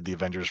Avengers, led the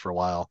Avengers for a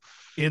while.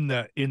 In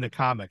the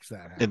comics,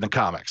 that happened. In the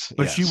comics,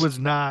 but yes. She was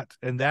not.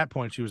 At that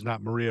point, she was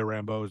not Maria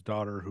Rambeau's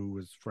daughter, who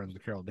was friends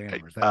with Carol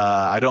Danvers.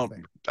 I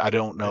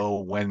don't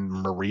know when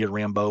Maria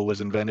Rambeau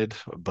was invented,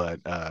 but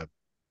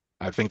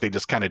I think they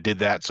just kind of did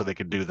that so they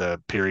could do the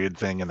period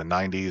thing in the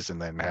 90s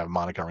and then have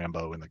Monica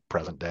Rambeau in the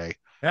present day.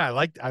 Yeah,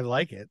 I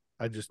like it.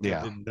 I just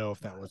didn't know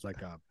if that was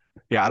like a.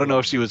 Yeah, I don't know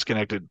if she was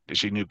connected.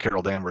 She knew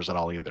Carol Danvers at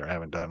all either. I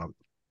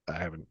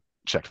haven't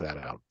checked that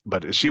out.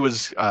 But she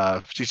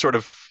sort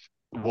of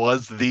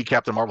was the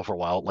Captain Marvel for a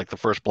while, like the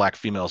first black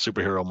female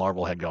superhero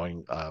Marvel had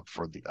going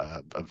for the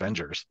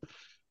Avengers.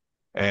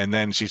 And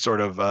then she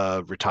sort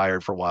of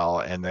retired for a while,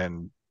 and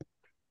then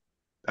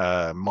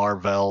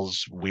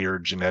Marvel's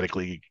weird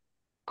genetically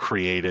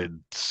created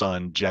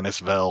son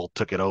Genisville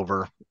took it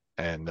over,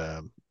 and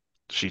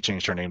she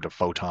changed her name to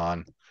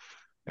Photon.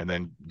 And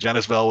then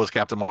Genisville was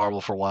Captain Marvel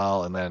for a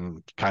while, and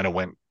then kind of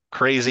went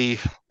crazy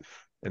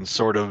and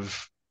sort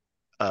of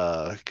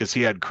because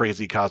he had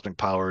crazy cosmic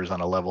powers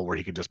on a level where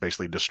he could just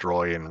basically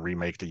destroy and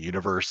remake the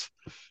universe.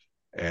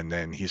 And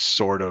then he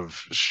sort of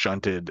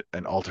shunted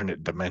an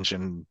alternate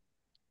dimension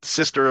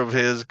sister of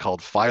his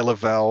called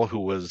Phyla-Vell, who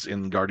was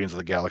in Guardians of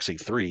the Galaxy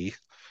 3.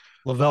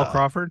 Lavelle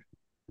Crawford?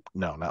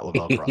 No, not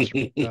Lavelle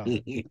Crawford. No.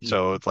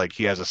 So it's like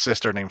he has a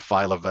sister named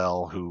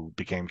Phyla-Vell who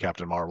became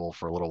Captain Marvel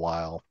for a little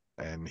while.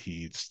 And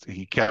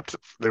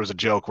there was a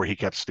joke where he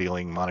kept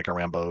stealing Monica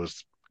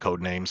Rambeau's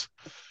code names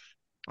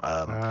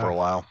for a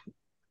while.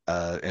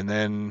 And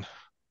then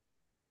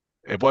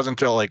it wasn't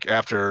until like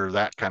after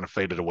that kind of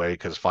faded away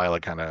because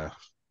Phyla kind of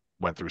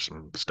went through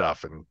some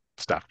stuff and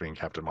stopped being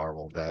Captain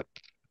Marvel that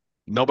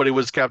nobody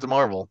was Captain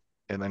Marvel.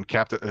 And then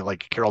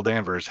Carol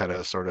Danvers had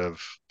a sort of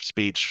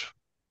speech,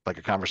 like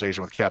a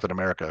conversation with Captain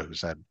America, who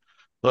said,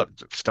 "Look,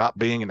 stop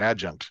being an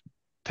adjunct.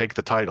 Take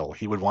the title.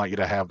 He would want you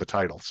to have the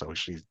title." So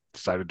she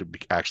decided to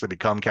actually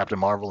become Captain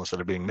Marvel instead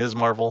of being Ms.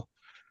 Marvel.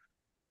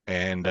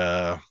 And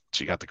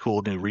she got the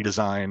cool new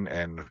redesign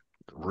and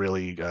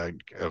really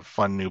a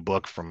fun new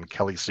book from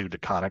Kelly Sue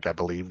DeConnick, I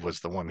believe,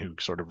 was the one who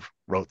sort of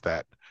wrote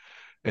that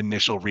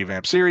initial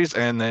revamp series.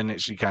 And then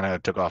she kind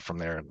of took off from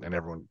there, and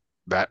everyone,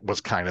 that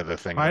was kind of the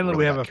thing. Finally,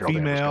 we have a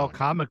female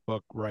comic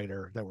book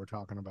writer that we're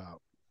talking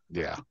about.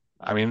 Yeah.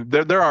 I mean,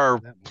 there are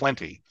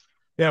plenty.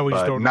 Yeah, we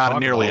just don't not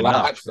nearly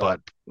enough,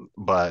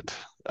 but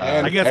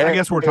I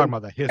guess we're talking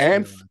about the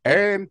history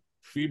and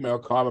female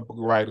comic book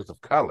writers of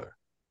color.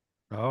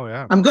 Oh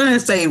yeah, I'm gonna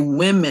say a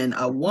woman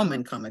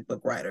comic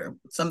book writer.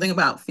 Something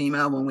about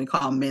female when we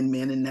call men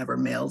men and never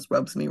males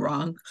rubs me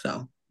wrong.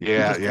 So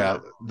yeah.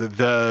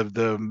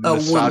 The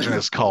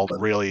misogynist cult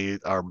really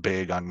are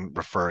big on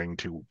referring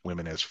to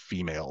women as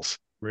females.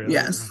 Really?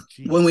 Yes,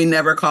 when we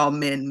never call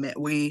men men.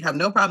 We have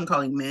no problem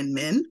calling men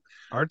men.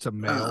 Art's a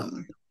male.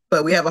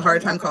 But we have a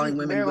hard time calling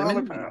women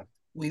women.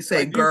 We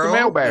say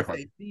girl, we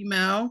say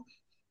female.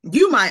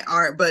 You might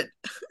art, but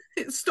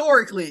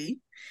historically,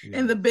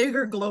 in the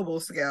bigger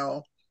global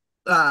scale,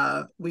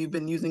 we've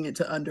been using it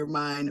to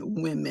undermine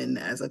women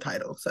as a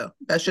title. So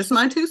that's just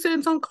my 2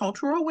 cents on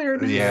cultural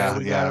awareness. Yeah.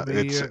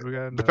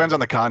 It depends on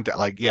the content.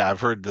 Like,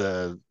 I've heard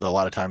a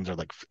lot of times they're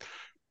like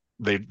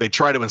they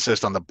try to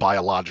insist on the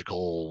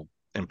biological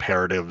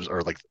imperatives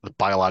or like the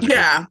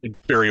biological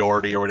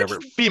inferiority or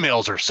whatever.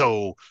 Females are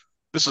so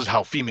this is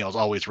how females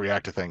always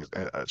react to things,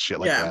 shit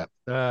like Yeah.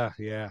 that.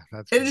 Yeah,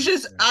 that's It's good.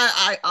 just Yeah.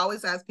 I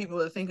always ask people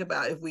to think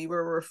about, if we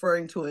were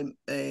referring to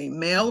a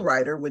male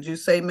writer, would you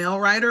say male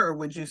writer, or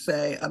would you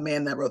say a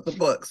man that wrote the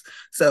books?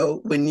 So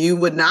when you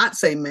would not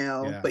say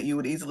male, but you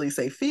would easily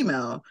say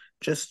female,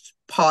 just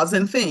pause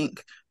and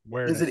think.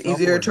 Is it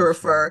easier to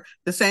refer?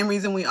 The same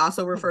reason we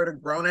also refer to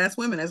grown ass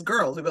women as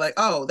girls. We'd be like,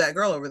 oh, that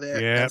girl over there,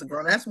 that's a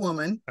grown ass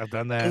woman. I've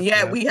done that. And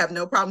yet we have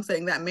no problem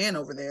saying that man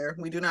over there.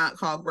 We do not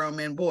call grown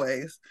men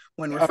boys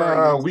when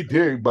referring. We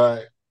do,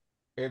 but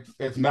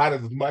it's not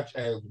as much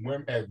as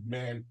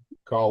men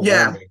call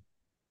women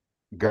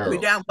girls. We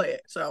downplay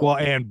it. So well,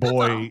 and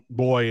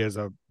boy is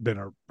been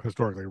a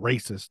historically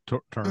racist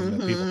term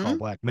that people call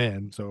black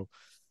men. So,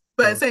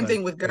 but same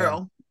thing with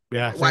girl.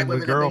 Yeah, white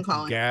women have been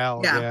calling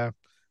gal.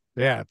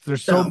 Yeah.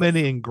 There's so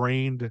many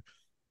ingrained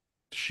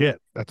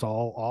shit. That's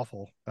all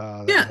awful.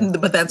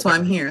 But that's why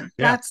I'm here.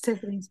 Yeah. That's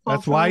Tiffany's.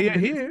 That's why you're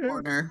here.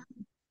 Corner.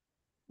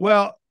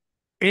 Well,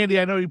 Andy,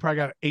 I know you probably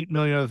got 8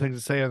 million other things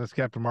to say on this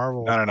Captain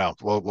Marvel. No.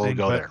 We'll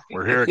go there.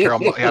 We're here at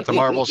Captain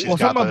Marvel. She's got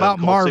something about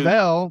cool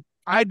Marvel. Suit.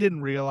 I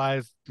didn't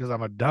realize, because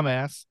I'm a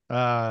dumbass.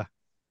 I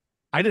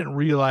didn't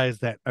realize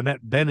that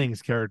Annette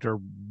Bening's character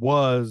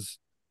was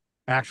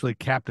actually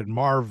Captain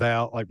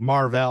Marvel,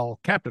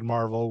 Captain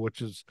Marvel,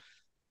 which is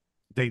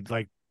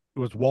it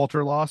was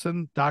Walter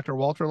Lawson. Dr.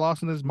 Walter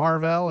Lawson is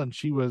Marvel, and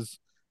she was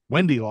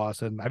Wendy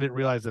Lawson. I didn't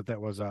realize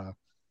that was a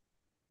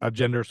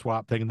gender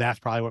swap thing, and that's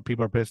probably what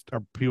people are pissed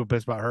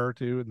about her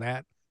too, and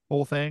that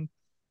whole thing.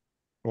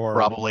 Or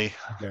probably,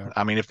 yeah.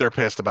 I mean, if they're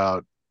pissed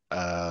about,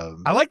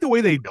 I like the way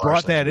they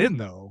brought that in,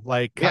 though.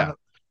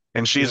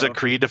 And she's a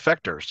Kree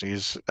defector.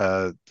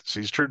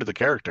 She's true to the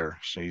character.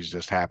 She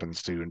just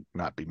happens to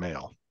not be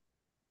male.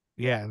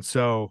 Yeah, and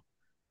so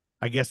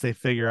I guess they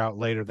figure out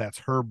later that's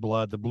her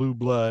blood, the blue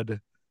blood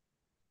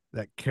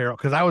that Carol.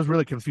 Because I was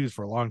really confused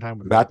for a long time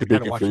with not to be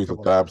confused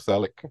with Tom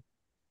Selleck.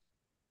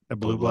 The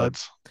blue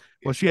bloods.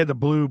 Well, she had the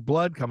blue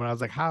blood coming. I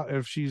was like, how,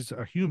 if she's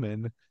a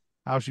human,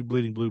 how is she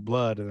bleeding blue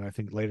blood? And I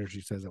think later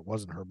she says it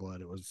wasn't her blood;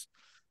 it was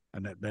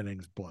Annette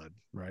Bening's blood,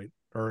 right?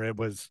 Or it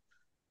was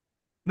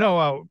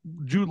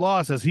Jude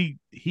Law says he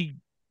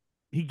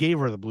gave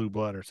her the blue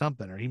blood or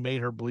something, or he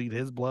made her bleed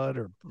his blood,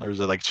 or is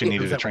it like she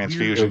needed a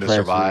transfusion to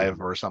survive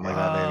or something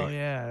like that? Maybe.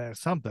 Yeah,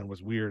 something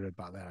was weird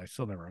about that. I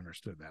still never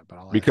understood that,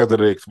 but because of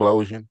the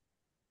explosion.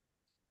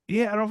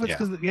 Yeah, I don't know if it's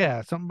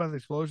because something about the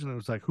explosion. It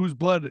was like, whose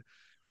blood?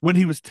 When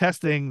he was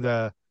testing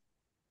the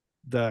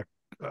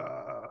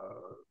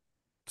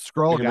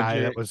Skrull guy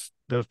that was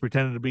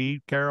pretending to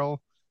be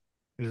Carol,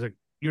 he's like,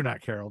 "You're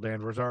not Carol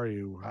Danvers, are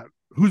you?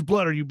 Whose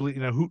blood are you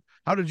bleeding?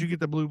 How did you get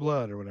the blue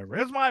blood or whatever?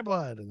 It's my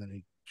blood." And then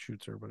he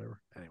shoots her, whatever.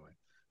 Anyway,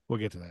 we'll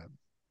get to that.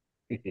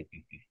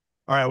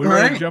 All right, we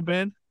ready to jump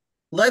in?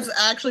 Let's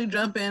actually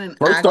jump in and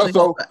first actually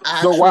so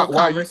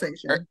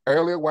conversation.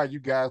 Earlier, while you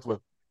guys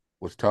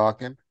was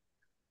talking,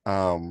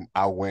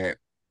 I went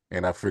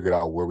and I figured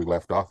out where we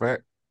left off at.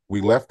 We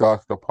left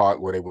off the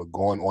part where they were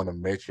going on a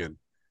mission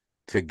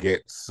to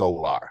get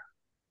Solar.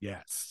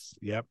 Yes.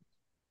 Yep.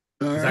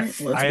 All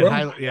right.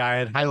 I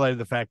had highlighted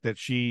the fact that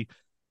she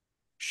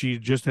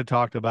just had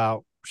talked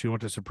about she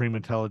went to Supreme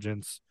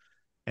Intelligence,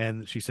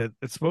 and she said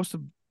it's supposed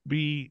to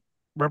be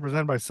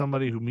represented by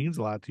somebody who means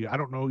a lot to you. I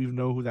don't even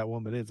know who that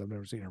woman is. I've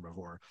never seen her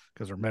before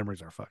because her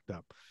memories are fucked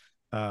up.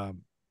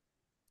 And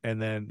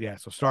then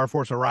so Star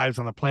Force arrives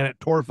on the planet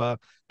Torfa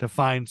to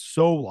find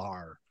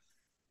Solar,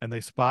 and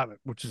they spot it,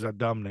 which is a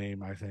dumb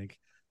name, I think.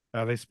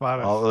 They spot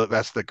it. Oh,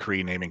 that's the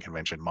Kree naming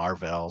convention.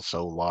 Marvel,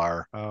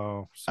 Solar.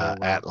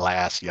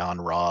 Atlas,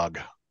 Yon-Rog,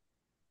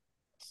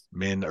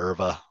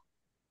 Min-Erva.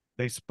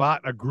 They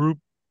spot a group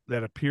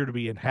that appear to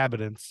be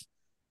inhabitants,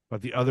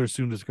 but the others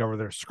soon discover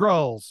they're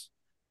Skrulls,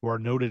 who are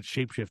noted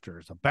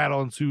shapeshifters. A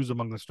battle ensues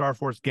among the Star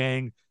Force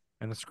gang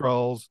and the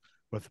Skrulls,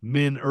 with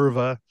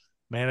Min-Erva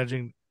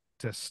managing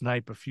to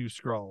snipe a few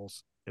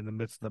Skrulls in the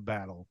midst of the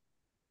battle.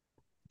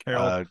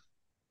 Carol,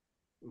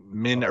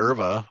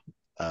 Min-Erva,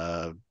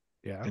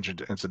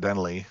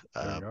 incidentally,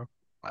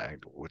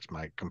 which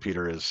my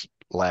computer is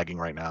lagging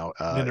right now.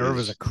 Min-Erva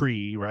is a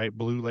Kree, right?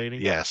 Blue lady.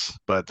 Yes,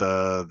 but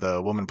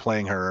the woman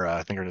playing her,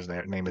 I think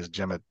her name is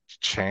Gemma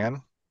Chan.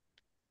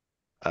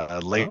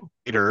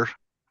 Later,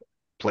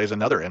 plays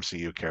another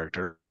MCU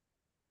character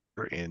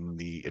in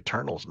the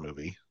Eternals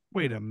movie.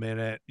 Wait a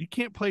minute, you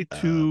can't play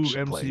two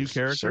MCU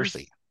characters.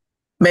 Cersei.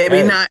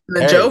 Maybe not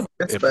the Joe.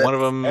 If one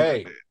of them,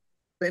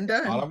 been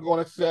done. All I'm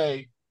gonna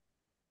say,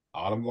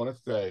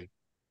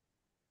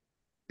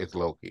 it's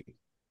Loki.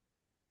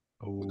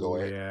 Oh, go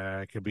ahead.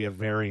 Yeah, it could be a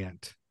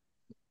variant.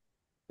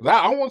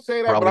 I won't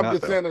say that, probably but I'm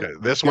just saying. Okay.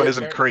 This one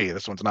isn't Kree.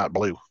 This one's not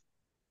blue.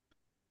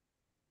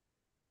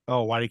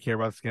 Oh, why do you care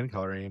about skin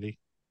color, Andy?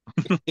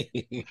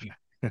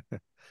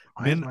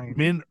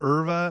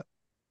 Min-Erva.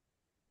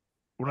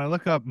 When I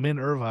look up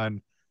Min-Erva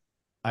on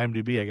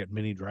IMDb, I get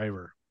Minnie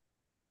Driver.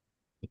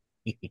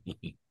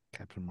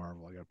 Captain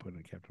Marvel. I got to put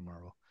in Captain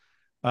Marvel.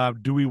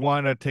 Do we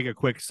want to take a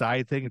quick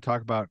side thing and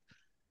talk about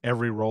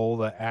every role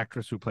the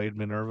actress who played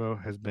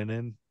Min-Erva has been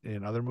in?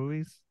 in other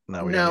movies?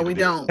 No, we No, don't. we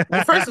don't.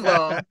 Well, first of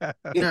all,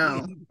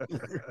 no,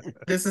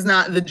 this is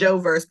not the Joe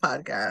Verse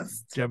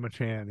podcast. Gemma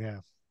Chan, yeah.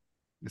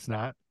 It's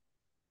not?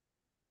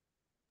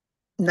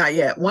 Not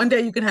yet. One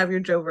day you can have your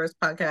Joe Verse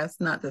podcast,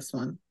 not this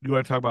one. You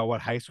want to talk about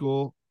what high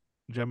school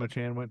Gemma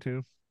Chan went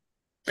to?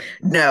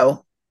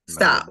 No,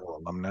 stop.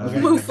 No, alumni. Okay.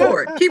 Move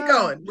forward. Keep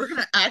going. We're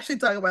gonna actually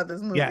talk about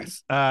this movie.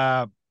 Yes.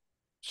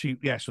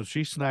 So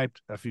she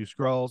sniped a few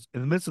Skrulls.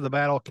 In the midst of the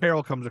battle,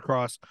 Carol comes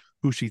across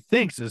who she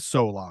thinks is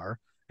Solar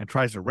and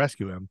tries to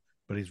rescue him,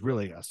 but he's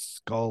really a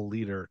Skull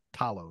leader,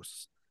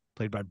 Talos,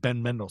 played by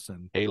Ben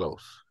Mendelsohn.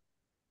 Halos.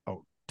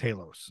 Oh,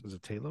 Talos. Is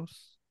it Talos?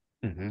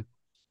 Mm-hmm.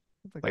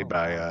 Played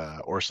by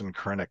Orson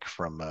Krennic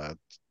from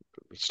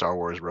Star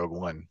Wars Rogue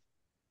One.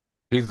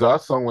 He's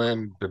also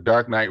in The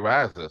Dark Knight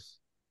Rises.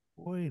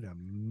 Wait a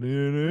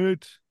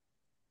minute.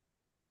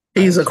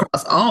 He's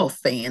across all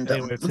fandoms.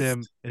 Anyway, it's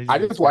him. I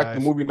just watched the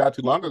movie not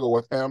too long ago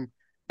with him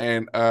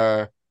and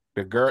the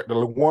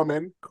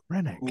woman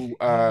Krennic.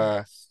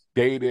 who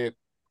dated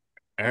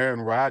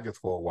Aaron Rodgers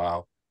for a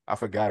while. I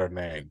forgot her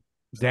name.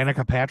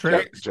 Danica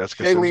Patrick.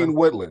 Jessica Shailene Simpson.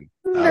 Woodland.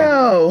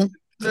 No,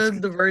 the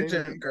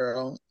Virgin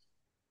girl.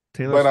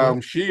 Taylor But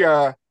Swift. she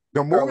the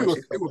movie was was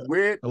she it was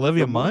weird.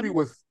 Olivia The Munn? movie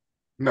was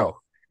no.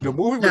 The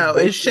movie was No,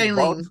 it's based in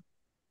Shailene.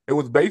 It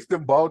was based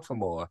in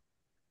Baltimore,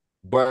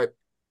 but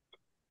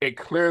it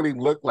clearly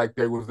looked like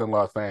they was in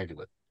Los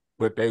Angeles,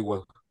 but they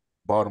was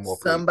Baltimore.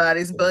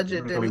 Somebody's people.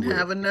 budget Really didn't weird.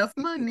 have enough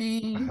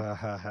money.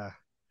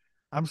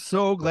 I'm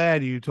so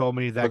glad you told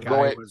me that But go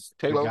guy ahead, was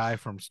Talos. the guy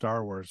from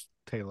Star Wars.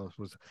 Talos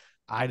was.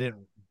 I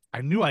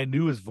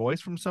knew his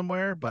voice from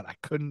somewhere, but I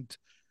couldn't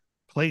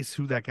place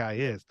who that guy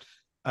is.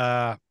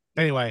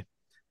 Anyway,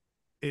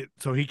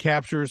 so he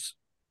captures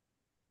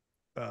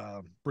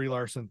Brie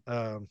Larson,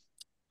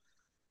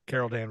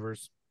 Carol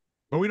Danvers,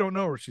 but we don't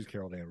know where she's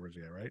Carol Danvers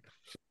yet, right?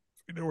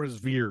 We know where's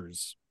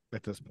Veers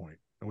at this point,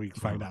 and we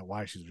find out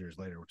why she's Veers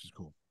later, which is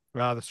cool. The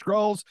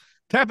Skrulls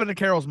tap into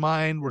Carol's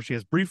mind where she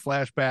has brief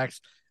flashbacks,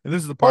 and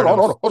this is the part.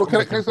 Hold on.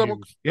 Can I say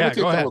something? Yeah, Let me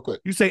say go ahead. real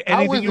quick. You say How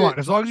anything is you want, it-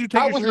 as long as you take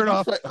how your is it shirt you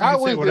off. say- You how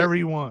can say is whatever it-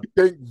 you want.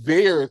 You think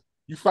Veers,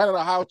 you find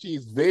out how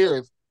she's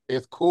Veers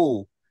is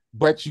cool,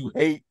 but you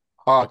hate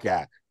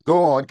Hawkeye.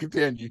 Go on,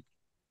 continue.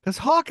 Because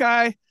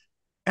Hawkeye,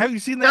 have you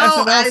seen the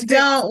No, SNL I skit?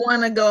 don't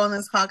want to go on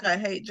this Hawkeye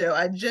hate, Joe.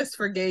 I just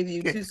forgave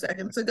you 2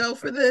 seconds ago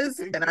for this,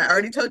 and I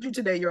already told you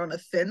today you're on a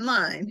thin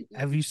line.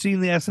 Have you seen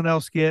the SNL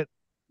skit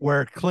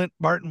where Clint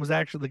Barton was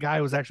actually the guy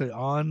who was actually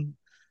on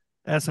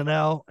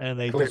SNL, and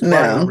they just Clint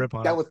Barton. rip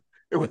on That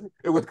it?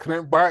 it was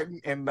Clint Barton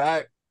and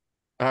not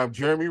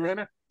Jeremy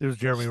Renner. It was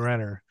Jeremy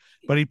Renner,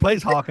 but he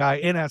plays Hawkeye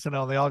in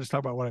SNL. They all just talk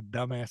about what a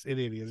dumbass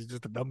idiot he is. He's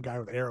just a dumb guy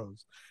with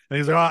arrows, and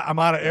he's like, "Oh, I'm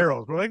out of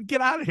arrows." We're like,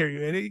 "Get out of here, you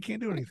idiot! You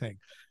can't do anything."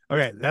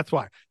 Okay, that's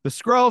why the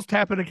Skrulls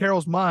tap into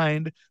Carol's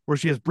mind, where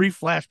she has brief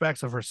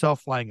flashbacks of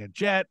herself flying a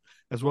jet,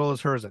 as well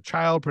as her as a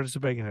child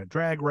participating in a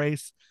drag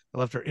race that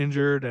left her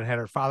injured and had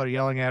her father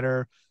yelling at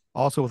her.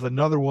 Also, with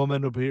another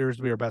woman who appears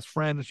to be her best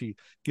friend, and she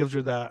gives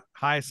her the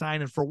high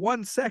sign. And for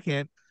 1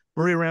 second,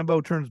 Maria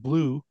Rambeau turns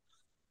blue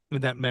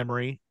in that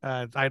memory.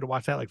 I had to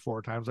watch that like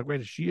 4 times. Like, wait,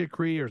 is she a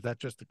Kree, or is that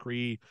just the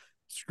Kree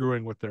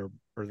screwing with or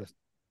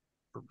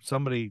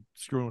somebody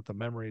screwing with the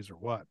memories, or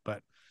what?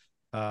 But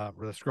or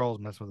the Skrulls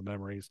messing with the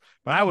memories.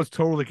 But I was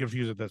totally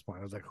confused at this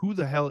point. I was like, who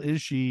the hell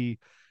is she,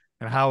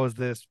 and how is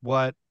this?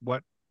 What's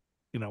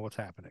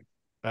happening?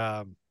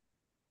 The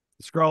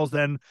Skrulls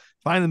then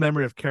find the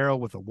memory of Carol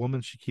with a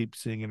woman she keeps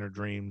seeing in her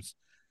dreams,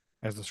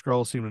 as the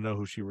Skrulls seem to know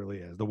who she really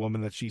is, the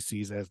woman that she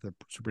sees as the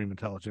supreme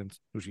intelligence,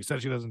 who she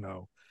says she doesn't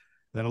know.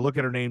 Then a look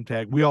at her name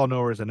tag. We all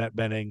know her as Annette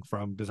Bening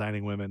from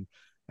Designing Women.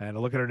 And a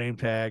look at her name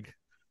tag.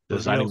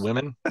 Designing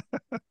Women?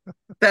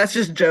 That's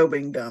just Joe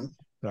being dumb.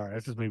 Sorry,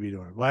 that's just me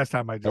doing it. Last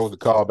time I just. That was a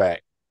callback.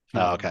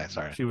 Oh, okay,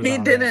 sorry. She was He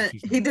on didn't.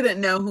 that. He didn't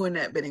know who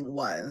Annette Bening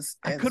was.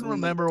 I as couldn't we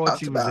remember what talked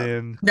she was about.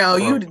 in. No,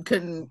 you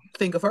couldn't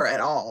think of her at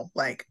all.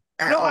 Like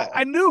at all.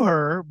 I knew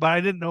her, but I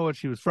didn't know what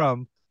she was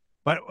from.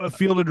 But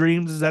Field of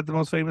Dreams, is that the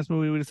most famous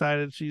movie we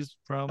decided she's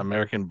from?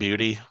 American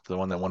Beauty, the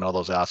one that won all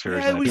those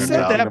Oscars. Yeah, and it we turns said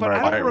out, that, but I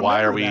don't remember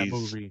why are that we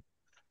movie.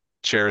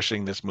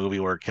 cherishing this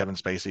movie where Kevin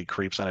Spacey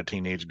creeps on a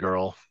teenage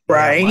girl?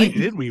 Right. Yeah, why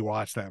did we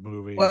watch that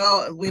movie?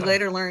 Well, we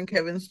later learned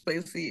Kevin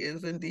Spacey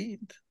is indeed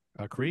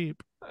a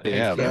creep.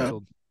 Yeah,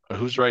 Canceled.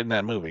 Who's writing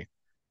that movie?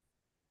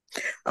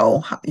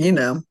 Oh,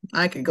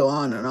 I could go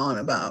on and on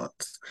about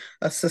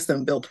a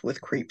system built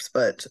with creeps,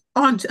 but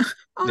on to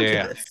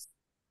this.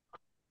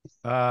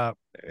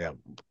 Yeah.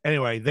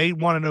 Anyway, they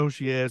want to know who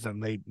she is,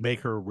 and they make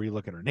her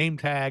relook at her name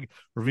tag,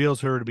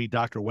 reveals her to be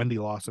Dr. Wendy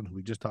Lawson, who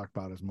we just talked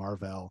about as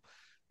Marvel,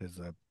 is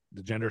the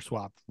gender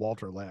swapped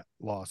Walter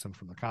Lawson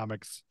from the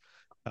comics.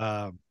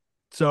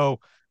 So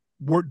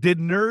did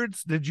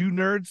you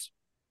nerds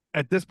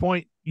at this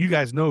point, you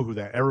guys know who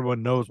that,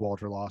 everyone knows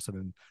Walter Lawson,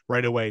 and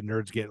right away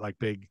nerds get like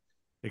big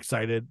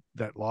excited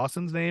that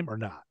Lawson's name, or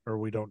not, or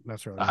we don't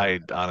necessarily I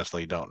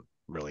honestly don't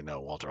really know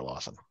Walter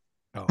Lawson.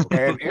 Oh,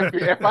 okay. And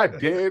if I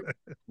did,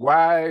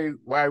 why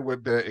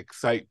would the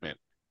excitement?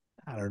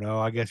 I don't know.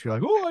 I guess you're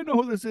like, oh, I know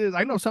who this is.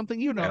 I know something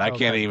you don't And I know.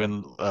 can't type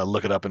even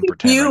look it up and If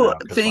pretend right you now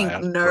because think my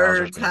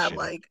browser's nerds being have shitty.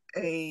 like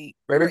a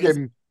They're crazy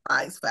getting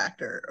surprise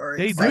factor or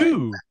They excitement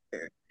do.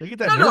 factor? They get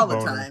that Not nerd all the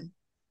boner. time.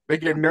 they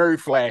get nerd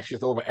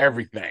flashes over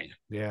everything.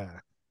 Yeah.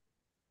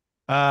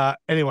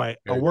 Anyway,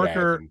 a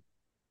worker, Nerdgasm.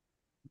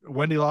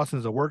 Wendy Lawson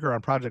is a worker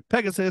on Project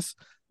Pegasus,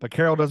 but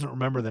Carol doesn't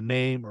remember the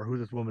name or who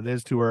this woman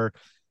is to her.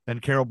 Then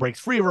Carol breaks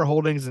free of her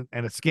holdings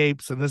and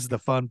escapes. And this is the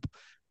fun,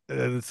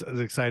 this is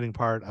the exciting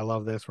part. I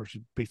love this, where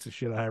she beats the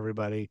shit out of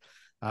everybody,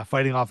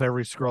 fighting off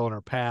every Skrull in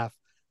her path.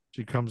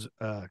 She comes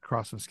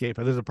across and escape.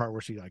 And there's a part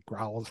where she like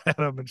growls at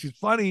him, and she's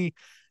funny.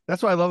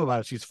 That's what I love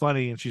about it. She's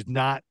funny, and she's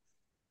not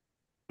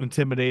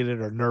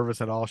intimidated or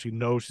nervous at all. She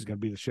knows she's gonna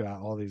beat the shit out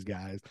of all these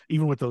guys,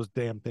 even with those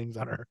damn things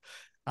on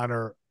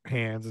her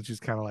hands. And she's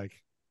kind of like,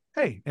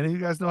 "Hey, any of you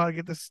guys know how to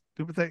get this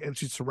stupid thing?" And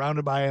she's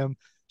surrounded by him.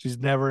 She's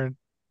never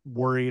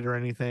worried or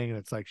anything, and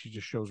it's like she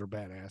just shows her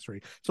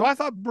badassery. So I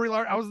thought Brie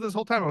Larson. I was this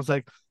whole time. I was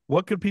like,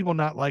 "What could people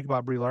not like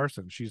about Brie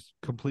Larson? She's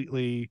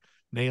completely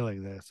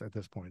nailing this at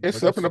this point." It's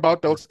Like, something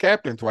about those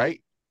captains,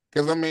 right?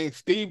 Because I mean,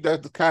 Steve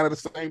does kind of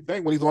the same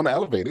thing when he's on the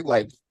elevator,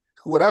 like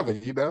whatever,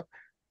 you know.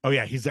 Oh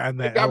yeah, he's on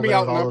They that got me elevator with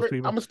all those outnumbered.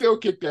 people. I'm gonna still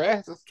kick their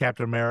asses.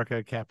 Captain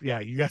America, Yeah,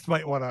 you guys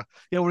might want to.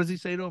 Yeah, what does he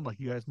say to him? Like,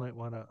 you guys might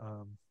want to.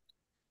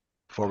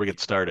 Before we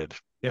get started,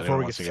 Yeah,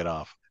 everyone wants to get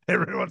off.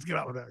 Everyone wants to get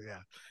out with that. Yeah.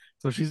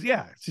 So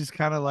she's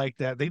kind of like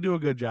that. They do a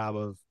good job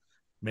of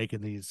making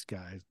these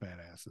guys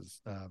badasses.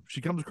 She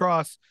comes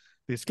across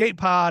the escape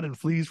pod and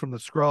flees from the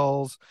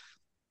Skrulls.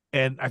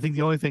 And I think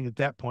the only thing at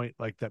that point,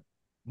 like that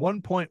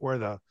one point where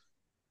the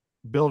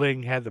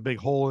building had the big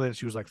hole in it,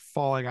 she was like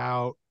falling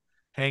out,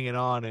 hanging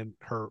on, and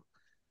her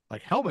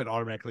like helmet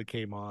automatically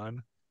came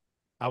on.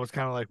 I was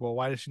kind of like, well,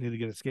 why does she need to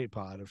get an escape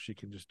pod if she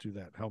can just do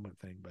that helmet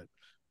thing? But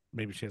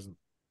maybe she hasn't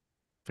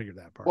figured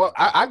that part Well,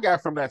 out. I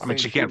got from that. I mean,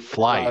 scene she can't too,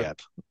 fly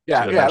yet.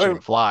 Yeah, she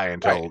doesn't fly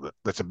until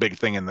that's a big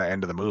thing in the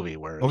end of the movie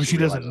where she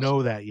doesn't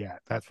know that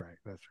yet. That's right.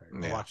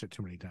 I watched it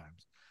too many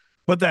times.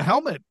 But the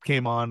helmet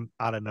came on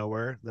out of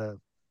nowhere.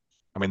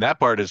 I mean, that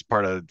part is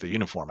part of the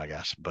uniform, I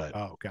guess. But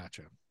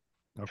gotcha.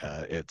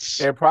 Okay,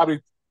 it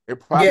probably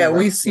Yeah,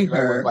 we see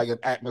her like an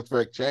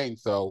atmospheric change.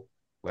 So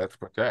let's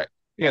protect.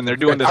 Yeah, and they're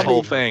doing this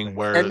whole thing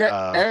where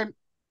and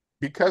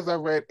because I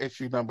read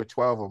issue number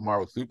 12 of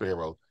Marvel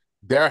Superheroes,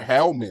 their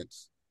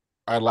helmets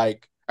are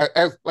like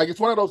as like it's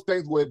one of those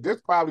things where this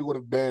probably would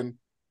have been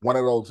one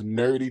of those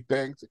nerdy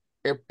things.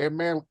 It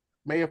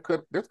may have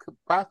could this could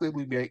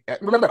possibly be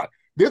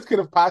this could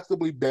have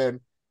possibly been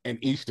an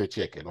Easter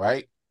chicken,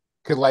 right?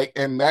 Because like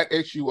in that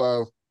issue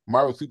of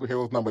Marvel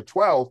Superheroes number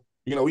 12,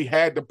 you know, he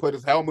had to put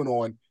his helmet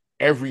on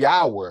every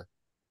hour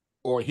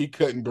or he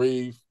couldn't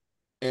breathe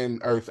in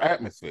Earth's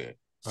atmosphere.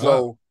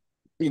 So,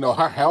 you know,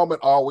 her helmet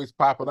always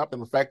popping up,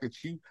 and the fact that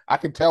I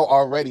can tell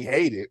already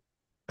hate it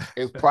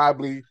is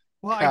probably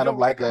kind of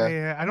like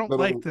I don't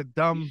like the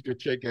dumb Easter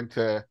chicken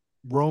to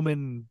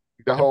Roman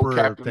the whole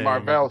Captain thing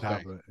Marvel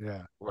thing.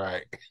 Yeah,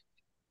 right.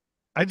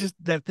 I just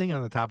that thing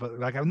on the top of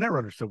like I've never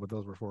understood what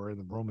those were for in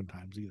the Roman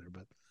times either,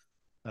 but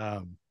I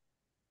don't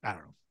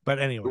know. But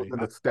anyway,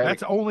 that's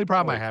the only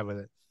problem I have with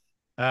it.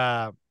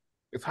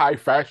 It's high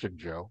fashion,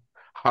 Joe.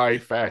 High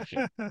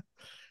fashion.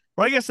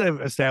 Well, I guess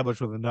I've established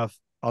with enough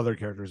other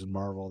characters in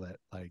Marvel that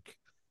like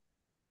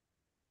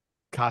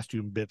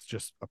costume bits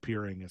just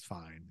appearing is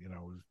fine. You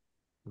know,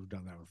 we've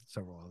done that with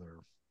several other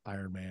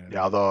Iron Man.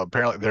 Yeah, although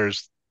apparently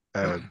there's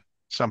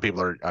some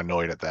people are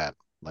annoyed at that,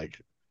 like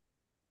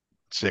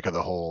sick of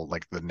the whole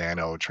like the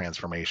nano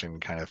transformation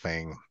kind of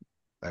thing,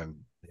 and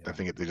I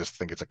think they just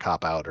think it's a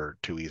cop out or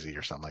too easy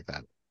or something like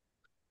that.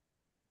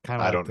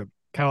 Kind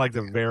of like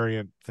the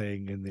variant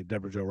thing in the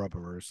Deborah Jo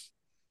Ruppverse.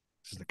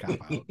 This is the cop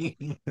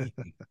out.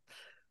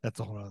 That's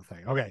a whole other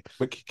thing. Okay.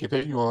 But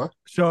continue on.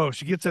 So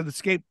she gets in the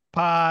escape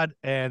pod,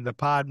 and the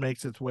pod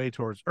makes its way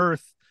towards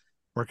Earth,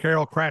 where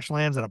Carol crash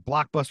lands at a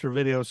Blockbuster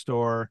video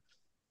store.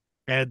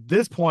 At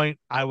this point,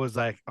 I was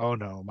like, oh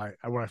no.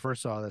 When I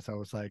first saw this, I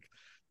was like,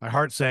 my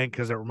heart sank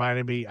because it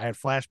reminded me, I had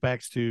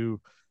flashbacks to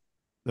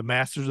the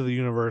Masters of the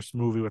Universe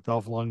movie with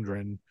Dolph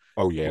Lundgren.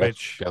 Oh yeah.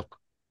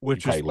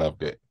 Which I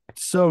loved it.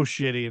 So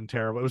shitty and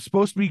terrible. It was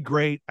supposed to be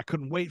great. I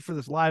couldn't wait for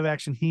this live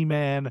action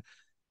He-Man,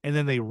 and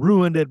then they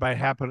ruined it by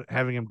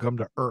having him come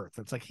to Earth.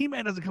 It's like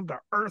He-Man doesn't come to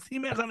Earth.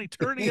 He-Man's on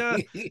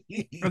Eternia,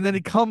 and then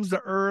he comes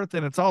to Earth,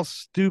 and it's all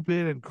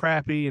stupid and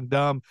crappy and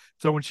dumb.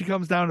 So when she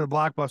comes down to the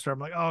Blockbuster, I'm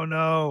like, oh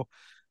no,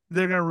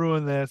 they're gonna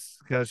ruin this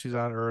because she's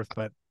on Earth.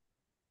 But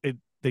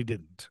they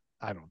didn't.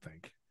 I don't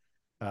think.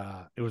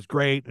 It was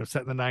great. It was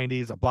set in the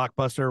 90s. A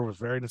Blockbuster was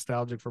very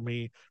nostalgic for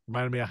me.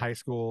 Reminded me of high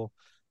school.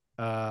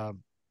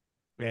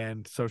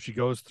 And so she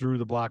goes through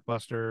the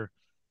Blockbuster,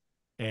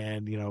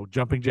 and you know,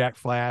 Jumping Jack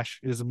Flash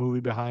is a movie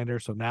behind her.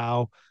 So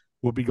now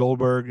Whoopi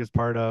Goldberg is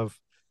part of,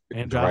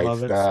 and John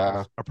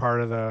Lovitz are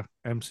part of the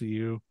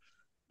MCU.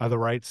 The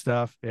Right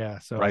Stuff, yeah.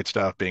 So Right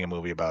Stuff being a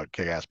movie about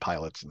kick-ass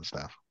pilots and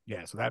stuff.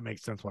 Yeah, so that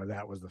makes sense why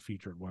that was the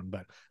featured one.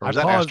 But or was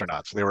that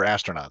astronauts? They were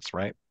astronauts,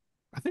 right?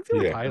 I think they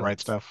were pilots. Right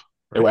Stuff.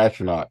 Right? They were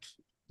astronauts.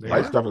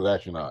 Right Stuff is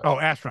astronauts. Oh,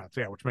 astronauts,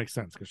 yeah, which makes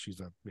sense because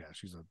she's a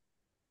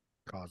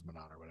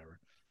cosmonaut or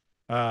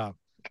whatever.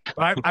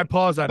 But I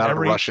paused on Not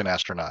every a Russian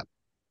astronaut.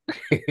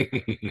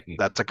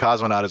 That's a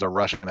cosmonaut is a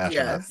Russian astronaut.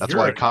 Yes. That's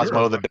You're why a- Cosmo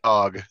you're a the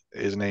dog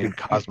is named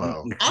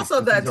Cosmo. Also,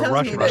 He's that a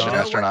tells me Russian that dog. Joe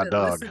Astronaut wasn't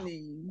dog.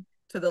 listening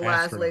to the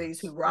last ladies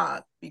Astronauts. who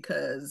rock,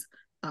 because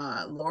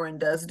Lauren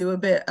does do a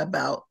bit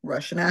about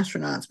Russian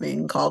astronauts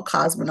being called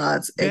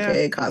cosmonauts, Yeah.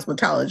 aka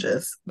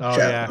cosmetologists. Oh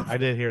Joe. yeah, I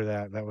did hear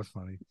that. That was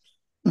funny.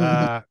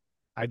 Mhm.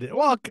 I did.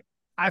 Well,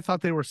 I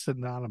thought they were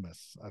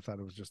synonymous. I thought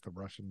it was just a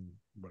Russian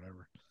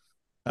whatever.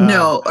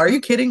 No, are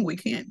you kidding? We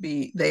can't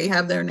be. They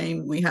have their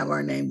name. We have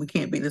our name. We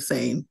can't be the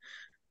same.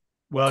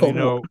 Well, Cold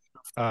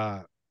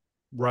War.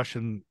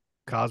 Russian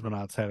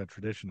cosmonauts had a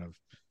tradition of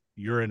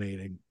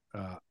urinating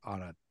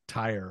on a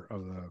tire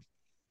of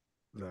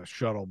the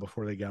shuttle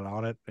before they got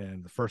on it,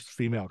 and the first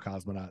female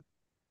cosmonaut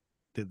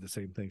did the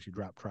same thing. She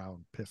dropped trowel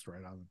and pissed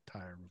right on the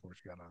tire before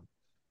she got on.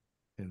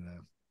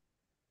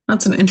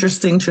 That's an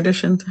interesting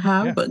tradition to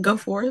have, Yeah. but go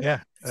for it.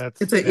 Yeah,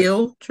 It's an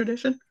ill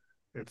tradition.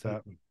 It's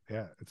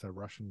a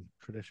Russian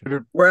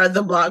tradition. We're at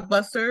the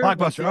Blockbuster.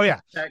 Blockbuster. Oh yeah.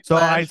 So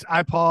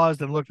I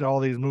paused and looked at all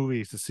these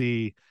movies to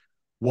see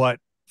what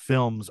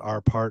films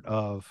are part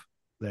of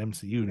the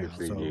MCU now.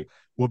 So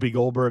Whoopi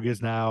Goldberg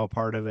is now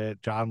part of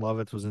it. John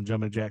Lovitz was in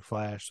Jumpin' Jack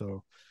Flash,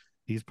 so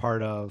he's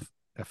part of.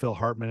 Phil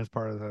Hartman is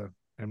part of the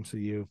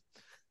MCU.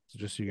 So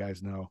just so you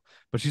guys know,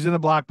 but she's in the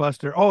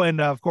Blockbuster. Oh, and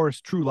of course,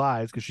 True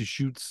Lies, because she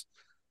shoots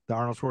the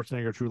Arnold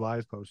Schwarzenegger True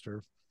Lies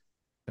poster.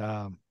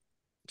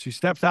 She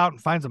steps out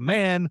and finds a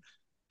man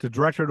to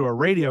direct her to a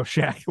Radio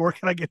Shack. Where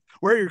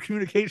are your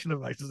communication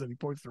devices? And he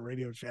points to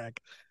Radio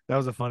Shack. That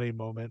was a funny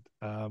moment.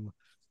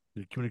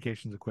 The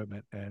communications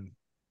equipment. And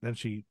then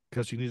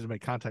because she needs to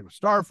make contact with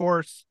Star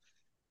Force.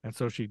 And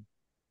so she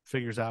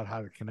figures out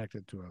how to connect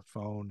it to a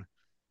phone.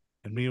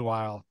 And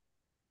meanwhile,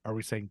 are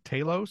we saying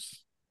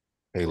Talos?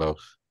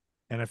 Talos.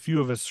 And a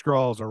few of his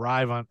Skrulls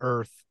arrive on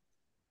Earth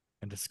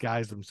and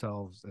disguise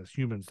themselves as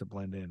humans to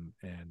blend in.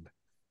 And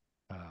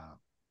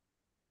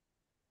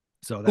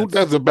so who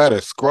does it better,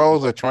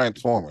 Skrulls or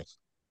Transformers?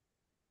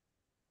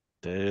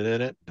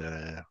 You're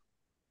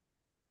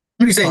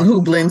saying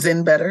who blends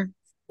in better?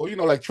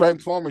 Well, like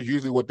Transformers,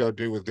 usually what they'll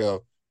do is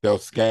they'll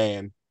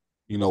scan,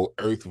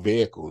 Earth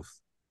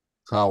vehicles.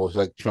 So I was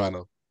like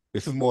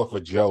this is more for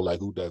Joe, like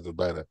who does it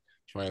better,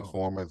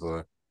 Transformers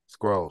or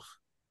Skrulls?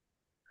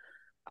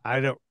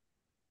 I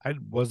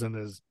wasn't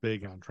as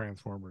big on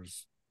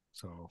Transformers,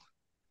 so.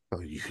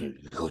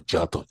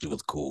 Joe thought you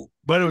was cool.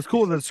 But it was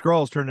cool that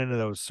Skrulls turned into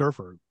those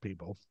surfer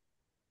people.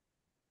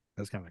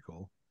 That's kind of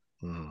cool.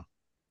 Mm.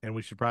 And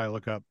we should probably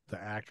look up the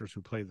actors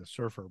who play the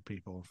surfer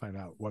people and find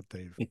out what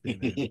they've been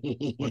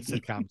in, what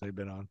sitcoms they've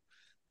been on.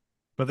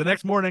 But the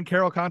next morning,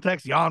 Carol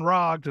contacts Jan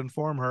Rog to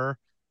inform her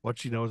what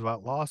she knows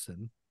about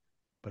Lawson.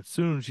 But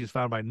soon she's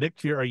found by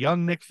a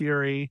young Nick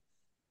Fury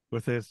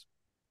with his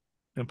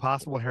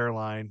impossible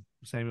hairline,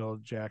 Samuel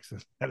Jackson,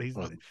 that he's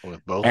with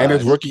both and eyes.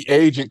 His rookie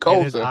agent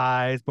Coulson,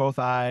 both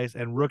eyes,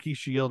 and rookie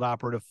SHIELD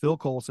operative Phil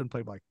Coulson,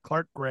 played by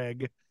Clark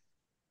Gregg,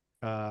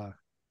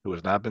 who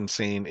has not been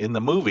seen in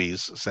the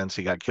movies since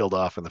he got killed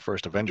off in the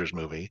first Avengers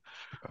movie,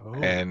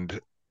 and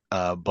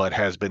but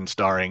has been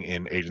starring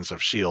in Agents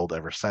of SHIELD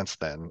ever since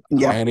then.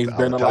 Yeah, and he's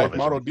been a life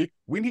model.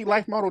 We need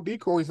life model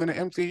decoys in the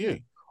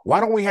MCU.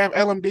 Why don't we have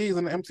LMDs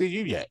in the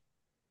MCU yet?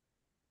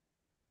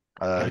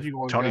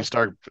 Tony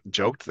Stark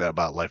joked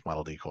about life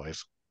model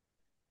decoys.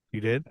 He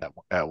did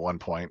at one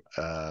point.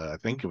 I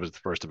think it was the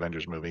first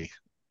Avengers movie,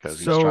 because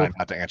he's trying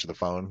not to answer the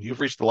phone. You've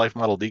reached the life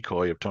model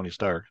decoy of Tony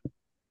Stark.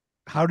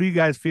 How do you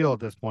guys feel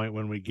at this point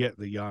when we get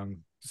the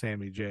young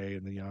Sammy J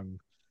and the young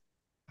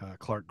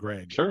Clark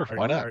Gregg? Sure,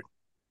 why not?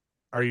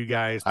 Are you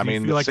guys? I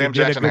mean, feel like Sam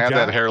Jackson had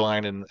that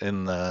hairline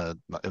in the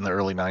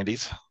early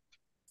 '90s.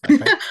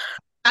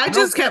 I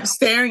just kept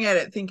staring at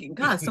it thinking,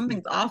 God,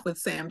 something's off with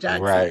Sam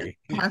Jackson. Right.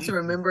 I have to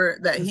remember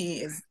that he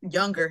is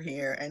younger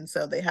here, and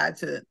so they had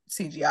to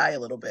CGI a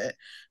little bit.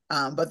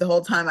 But the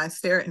whole time I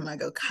stare at him, I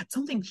go, God,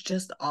 something's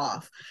just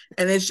off.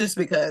 And it's just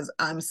because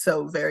I'm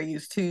so very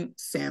used to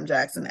Sam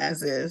Jackson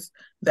as is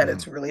that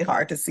it's really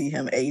hard to see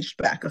him aged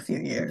back a few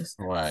years.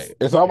 Right.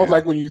 It's almost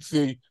like when you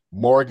see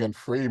Morgan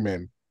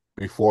Freeman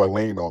before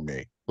Lean on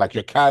Me. Like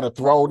you're kind of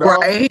thrown off.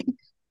 Right.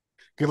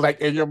 Because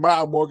like in your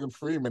mind, Morgan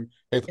Freeman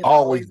has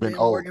always been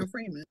old. Morgan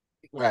Freeman.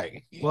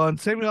 Right. Well, and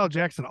Samuel L.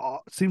 Jackson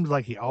seems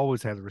like he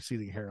always has a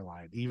receding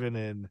hairline, even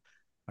in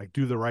like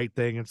Do the Right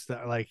Thing and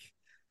stuff. Like,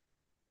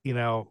 it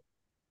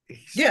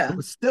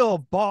was still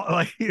bald.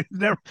 Like it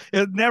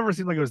never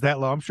seemed like it was that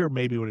low. I'm sure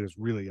maybe when he was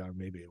really young,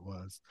 maybe it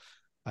was.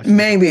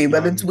 Maybe,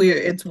 but it's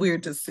weird. It's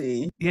weird to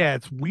see. Yeah,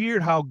 it's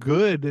weird how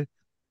good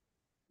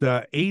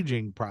the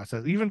aging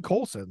process. Even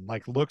Coulson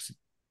looks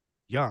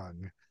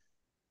young.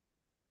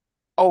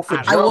 Oh,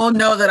 I will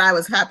know that I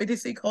was happy to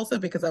see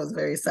Coulson because I was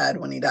very sad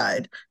when he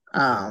died.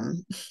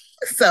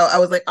 So I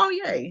was like, oh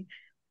yay,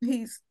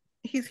 he's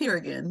here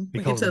again.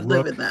 We get to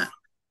live in that.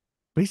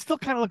 But he still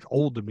kind of looked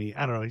old to me.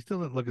 I don't know. He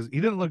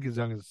didn't look as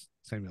young as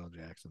Samuel L.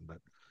 Jackson, but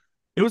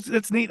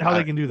it's neat how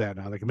they can do that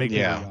now. They can make him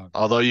young.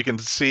 Although you can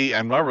see,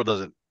 and Marvel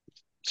does it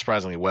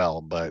surprisingly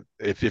well, but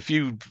if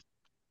you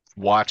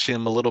watch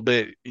him a little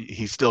bit,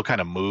 he still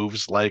kind of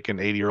moves like an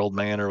 80-year-old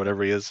man or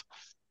whatever he is.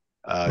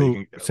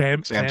 Who?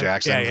 Sam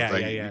Jackson.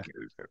 Yeah,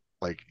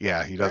 Like,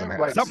 yeah. he doesn't Sam's have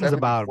like Something's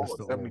about him 74, is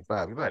still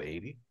 75. He's not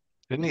 80.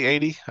 Isn't he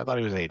 80? I thought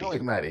he was 80. No,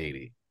 he's not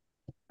 80.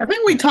 I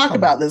think we talked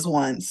about this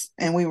once,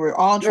 and we were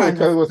all Yeah, trying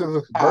because to it was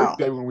his out.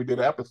 birthday when we did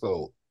the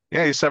episode.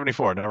 Yeah, he's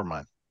 74. Never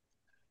mind.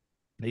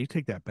 Now you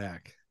take that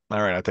back.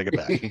 All right, I take it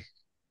back.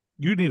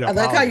 You need to I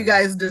like how you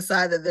apologize. guys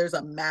decide that there's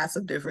a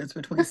massive difference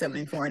between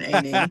 74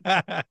 and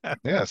 80.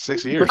 Yeah,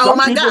 6 years. Oh Some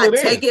my people God,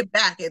 it take is. it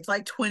back. It's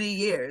like 20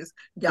 years.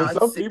 Y'all, For it's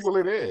some 60 people,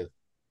 it is.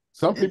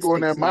 Some and people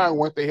in their 60. mind,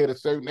 once they hit a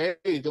certain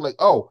age, they're like,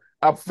 "Oh,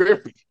 I'm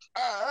 50."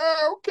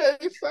 Okay,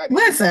 sonny.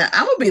 Listen,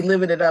 I'm gonna be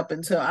living it up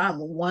until I'm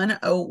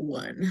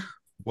 101.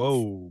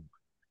 Whoa.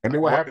 And then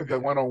what happens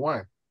at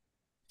 101?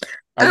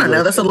 I don't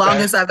know. That's the Okay.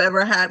 longest I've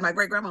ever had. My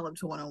great grandma lived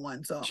to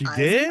 101. So She I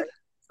did? expect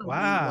to be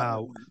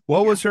Wow. 101.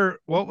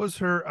 What Yeah. was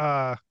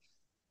her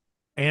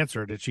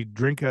answer? Did she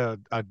drink a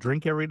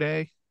drink every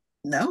day?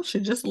 No, she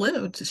just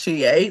lived.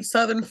 She ate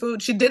Southern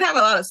food. She did have a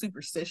lot of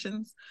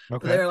superstitions, but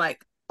Okay. they're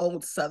like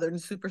old Southern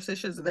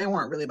superstitions. They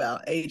weren't really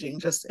about aging,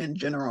 just in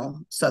general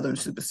Southern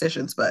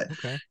superstitions. But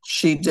Okay.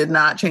 she did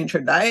not change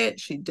her diet.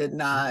 She did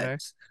not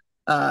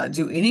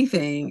do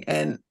anything,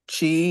 and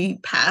she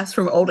passed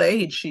from old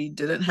age. She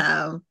didn't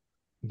have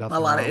Nothing a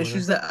lot of wrong with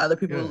issues her? that other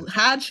people Good.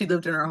 had. She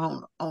lived in her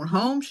own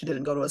home. She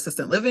didn't go to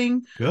assisted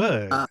living.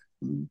 Good.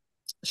 Um,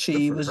 she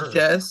Good for was her.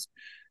 just,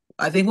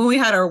 I think when we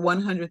had our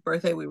 100th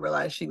birthday, we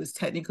realized she was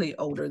technically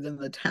older than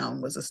the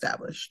town was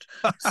established.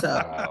 So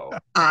Wow.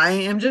 I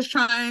am just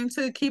trying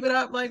to keep it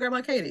up like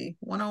Grandma Katie,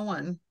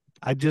 101.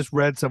 I just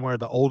read somewhere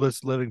the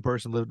oldest living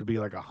person lived to be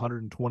like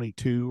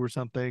 122 or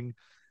something,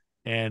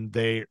 and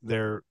they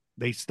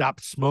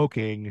stopped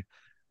smoking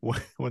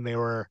when they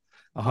were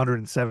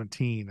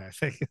 117. I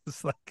think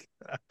it's like,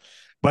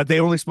 but they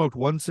only smoked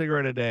one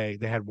cigarette a day.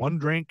 They had one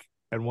drink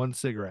and one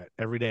cigarette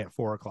every day at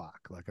 4 o'clock,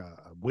 like a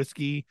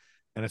whiskey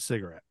and a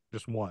cigarette,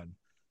 just one,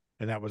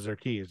 and that was their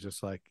key. Is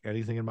just like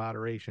anything in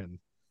moderation.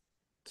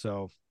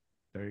 So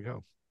there you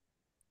go.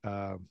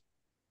 All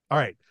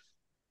right.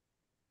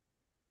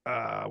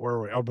 Where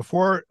were we? Oh,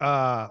 before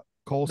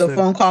Colson, The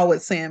phone call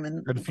with Sam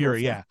and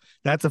Fury. Colson. Yeah,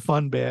 that's a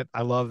fun bit.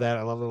 I love that.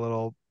 I love the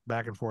little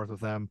back and forth with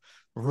them.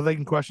 Before they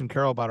can question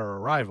Carol about her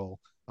arrival,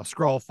 a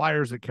Skrull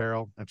fires at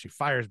Carol, and she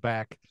fires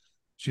back.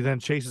 She then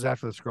chases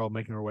after the Skrull,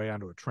 making her way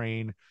onto a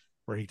train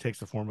where he takes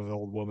the form of an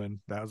old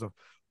woman. That was a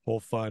whole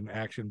fun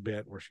action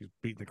bit where she's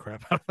beating the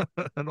crap out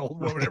of an old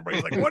woman.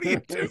 Everybody's like, "What are you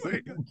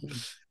doing?"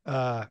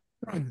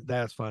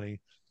 That's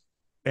funny.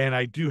 And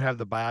I do have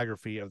the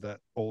biography of that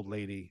old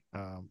lady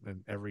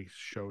in every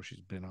show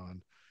she's been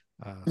on.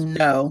 So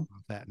No.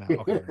 that now.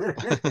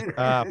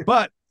 Okay.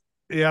 But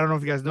yeah, I don't know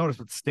if you guys noticed,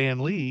 but Stan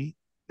Lee,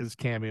 his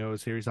cameo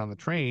is here. He's on the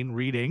train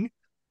reading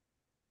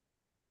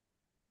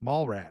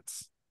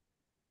Mallrats.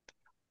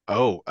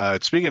 Oh,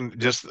 speaking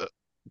just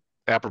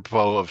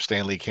apropos of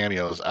Stan Lee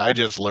cameos, I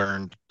just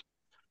learned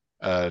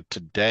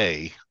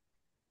today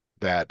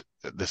that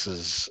this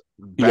is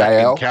back in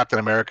EIL? Captain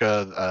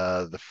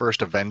America, the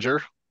first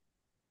Avenger,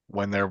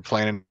 when they're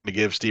planning to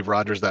give Steve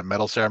Rogers that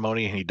medal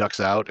ceremony, and he ducks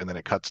out, and then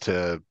it cuts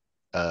to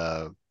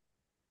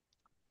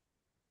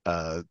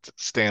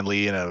Stan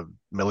Lee in a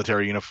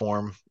military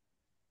uniform,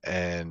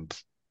 and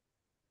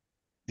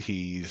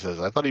he says,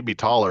 "I thought he'd be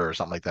taller," or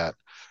something like that.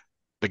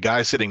 The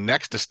guy sitting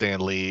next to Stan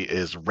Lee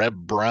is Reb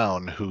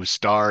Brown, who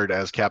starred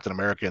as Captain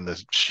America in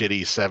this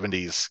shitty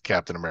 70s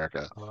Captain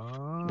America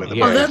with the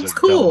Yeah. Oh, that's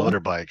cool.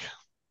 motorbike.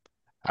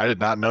 I did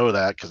not know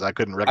that because I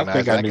couldn't I recognize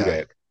think that I knew guy.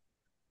 that.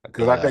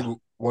 Because I think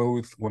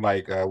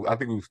I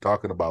think we was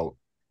talking about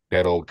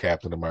that old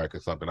Captain America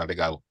or something. I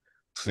think I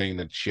seen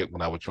the shit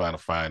when I was trying to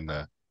find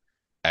the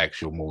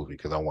actual movie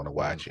because I want to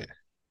watch it.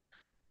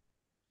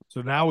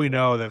 So now we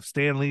know that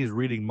Stan Lee is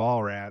reading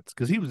Mallrats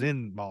because he was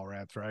in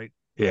Mallrats, right?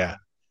 Yeah.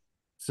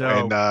 So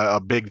And a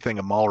big thing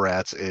of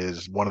Mallrats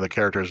is one of the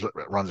characters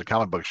runs a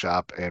comic book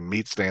shop and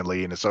meets Stan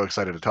Lee and is so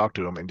excited to talk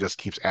to him and just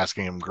keeps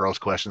asking him gross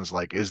questions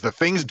like, "Is the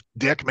thing's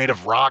dick made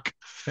of rock?"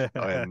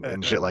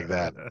 and shit like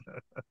that.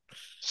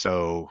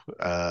 So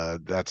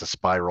that's a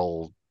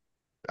spiral.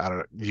 I don't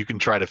know. You can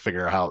try to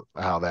figure out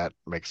how that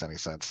makes any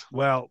sense.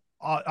 Well,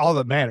 all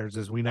that matters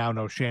is we now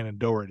know Shannon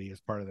Doherty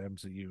is part of the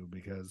MCU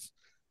because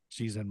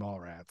she's in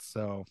Mallrats.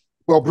 So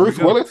Well, there we Bruce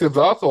go. Willis is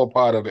also a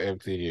part of the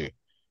MCU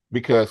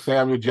because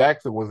Samuel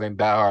Jackson was in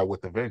Die Hard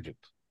with a Vengeance.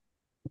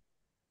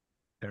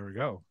 There we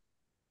go.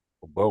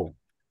 Boom.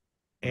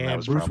 And that And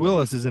was Bruce probably-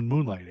 Willis is in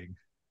Moonlighting.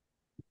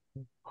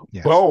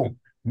 Yes. Boom.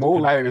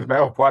 Moonlight is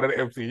now a part of the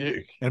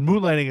MCU. And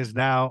Moonlighting is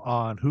now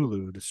on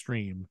Hulu to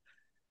stream.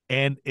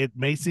 And it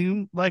may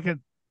seem like a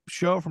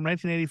show from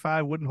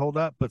 1985 wouldn't hold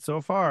up, but so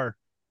far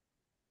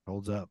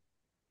holds up.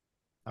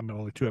 I'm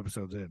only 2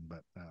 episodes in,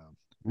 but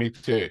Me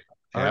too.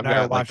 Yeah, I've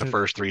got like the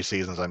first 3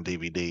 seasons on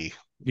DVD.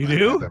 You I've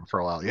do? had them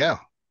for a while. Yeah.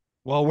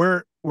 Well,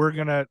 we're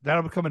gonna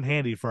that'll come in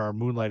handy for our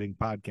Moonlighting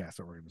podcast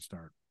that we're gonna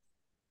start.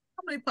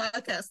 How many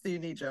podcasts do you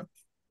need, Joe?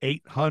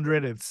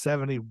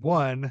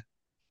 871.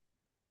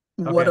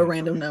 What Okay. a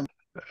random number.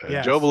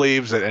 Yes. Joe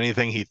believes that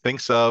anything he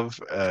thinks of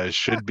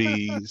should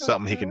be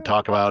something he can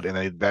talk about,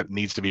 and that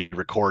needs to be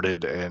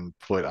recorded and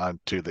put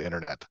onto the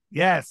internet.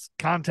 Yes,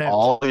 content.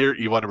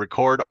 You want to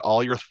record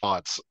all your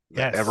thoughts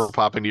that ever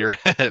pop into your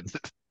head.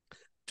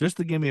 Just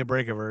to give me a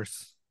break a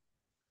verse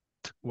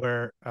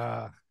where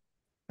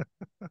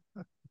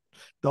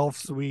Dolph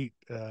Sweet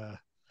all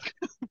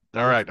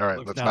right.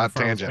 Let's not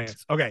tangent.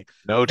 Okay.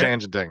 No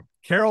tangenting.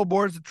 Carol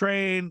boards the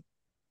train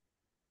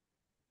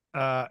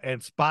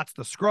and spots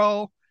the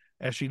Skrull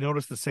as she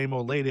noticed the same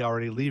old lady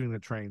already leaving the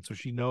train. So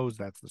she knows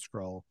that's the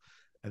Skrull,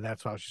 and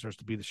that's how she starts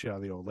to beat the shit out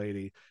of the old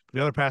lady. But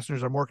the other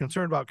passengers are more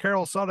concerned about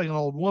Carol assaulting an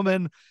old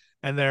woman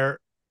and than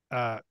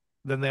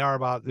they are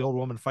about the old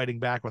woman fighting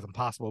back with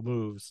impossible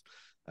moves.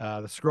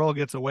 The Skrull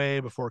gets away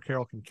before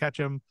Carol can catch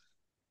him.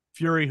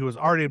 Fury, who is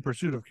already in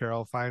pursuit of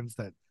Carol, finds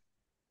that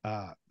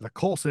the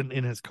Coulson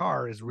in his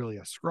car is really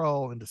a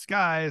Skrull in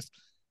disguise,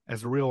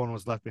 as the real one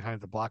was left behind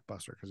at the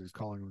Blockbuster, because he's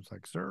calling him. It's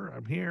like, "Sir,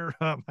 I'm here.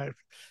 I'm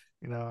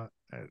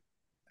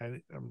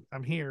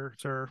here,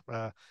 sir."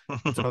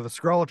 So the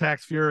Skrull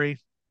attacks Fury,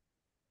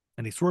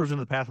 and he swerves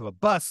into the path of a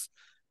bus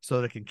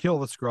so that it can kill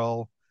the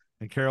Skrull.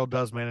 And Carol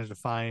does manage to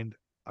find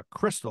a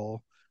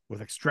crystal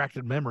with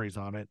extracted memories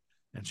on it,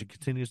 and she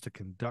continues to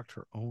conduct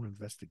her own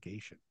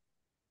investigation.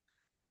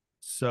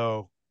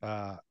 So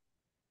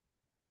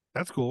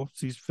that's cool.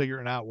 She's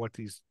figuring out what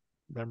these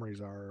memories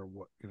are, or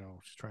what,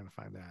 she's trying to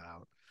find that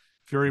out.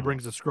 Fury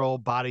brings the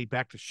Skrull body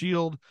back to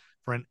S.H.I.E.L.D.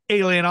 for an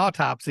alien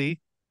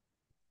autopsy.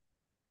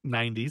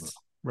 90s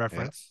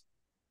reference.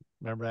 Yeah.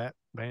 Remember that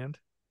band?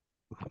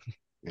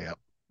 Yeah.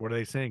 What do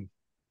they sing?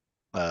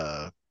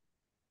 Alien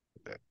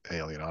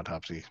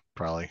Autopsy,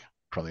 probably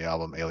from the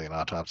album Alien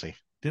Autopsy.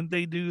 Didn't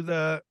they do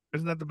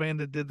isn't that the band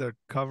that did the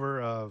cover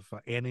of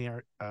Annie?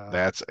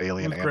 That's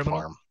Alien Ant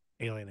Farm.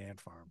 Alien Ant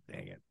Farm.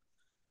 Dang it.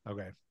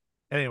 Okay.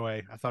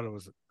 Anyway, I thought it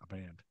was a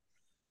band.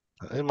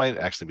 It might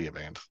actually be a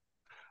band.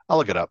 I'll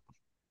look it up.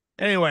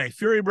 Anyway,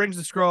 Fury brings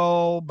the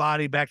Skrull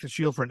body back to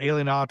S.H.I.E.L.D. for an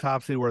alien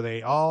autopsy where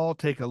they all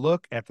take a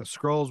look at the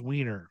Skrull's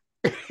wiener.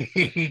 Did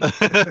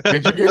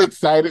you get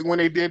excited when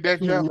they did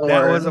that, Jeff? Lord.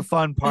 That was a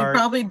fun part. You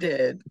probably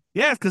did.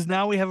 Yes, because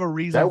now we have a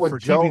reason for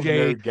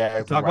TBJ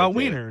to talk about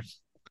wieners.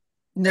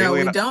 No,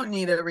 we don't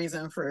need a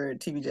reason for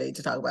TBJ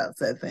to talk about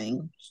said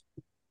thing.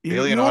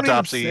 Alien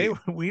Autopsy.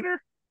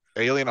 Wiener?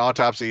 Alien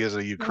Autopsy is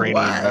a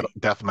Ukrainian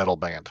death metal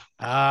band.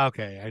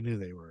 Okay. I knew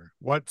they were.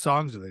 What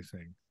songs do they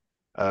sing?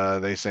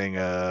 They sing,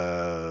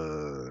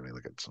 let me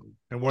look at some.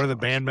 And what are the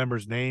band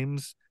members'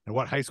 names? And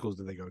what high schools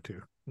do they go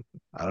to?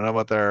 I don't know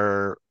about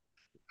their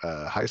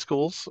high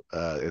schools.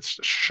 It's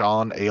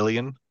Sean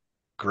Alien,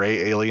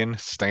 Gray Alien,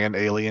 Stan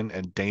Alien,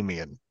 and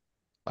Damien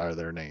are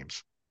their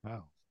names.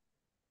 Wow.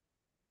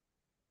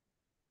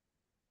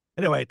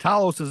 Anyway,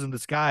 Talos is in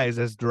disguise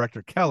as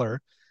Director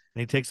Keller,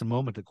 and he takes a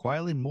moment to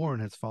quietly mourn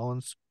his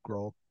fallen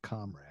Skrull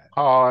comrade.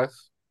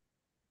 Pause.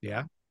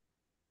 Yeah.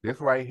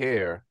 This right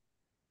here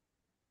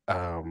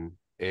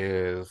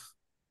is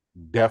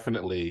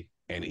definitely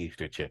an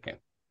Easter chicken.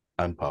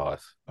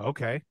 Unpause.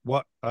 Okay.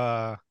 What's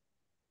Oh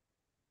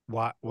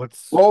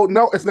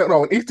no, it's not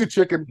an Easter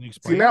chicken.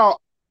 See now,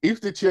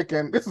 Easter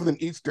chicken, this is an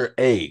Easter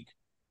egg.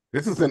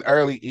 This is an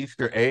early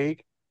Easter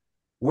egg,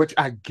 which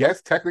I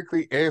guess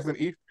technically is an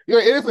Easter. Yeah,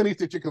 it is an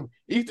Easter chicken.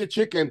 Easter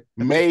chicken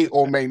may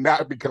or may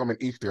not become an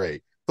Easter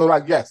egg. So,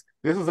 like, yes,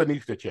 this is an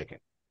Easter chicken.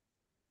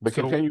 But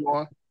continue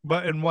on.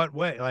 But in what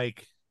way?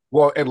 Like,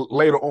 well, and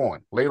later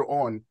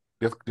on,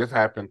 this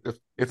happened.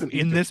 It's an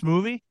Easter in this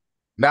movie.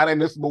 Not in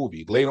this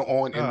movie. Later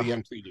on in the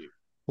MCU.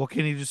 Well,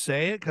 can you just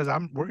say it? Because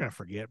we're gonna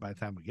forget by the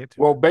time we get to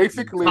it. Well,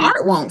 basically,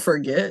 Art won't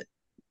forget.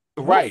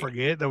 Right. Won't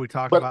forget that we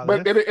talked about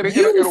this.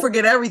 You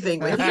forget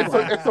everything.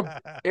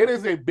 It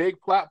is a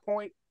big plot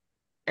point,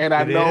 and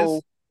I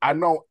know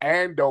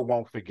Ando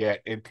won't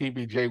forget, and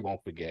TBJ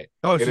won't forget.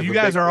 Oh, so you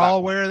guys are all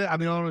aware of that? I'm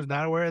the only one who's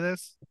not aware of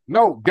this?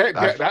 No,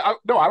 I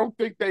don't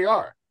think they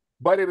are.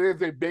 But it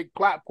is a big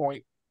plot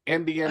point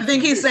in the MCU. I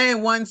think he's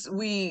saying once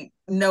we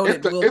know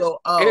it, we'll go,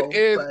 it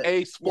is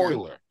a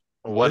spoiler. Yeah.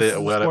 What are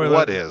we talking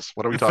about here?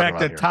 The fact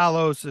that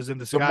Talos is in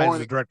disguise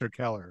as Director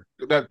Keller.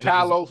 That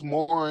Talos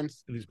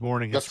mourns. And he's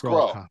mourning his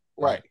Skrull.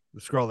 Right.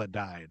 The Skrull that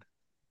died.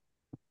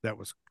 That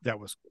was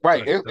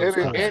right. It is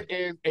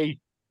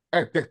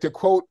to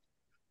quote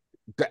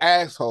the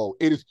asshole,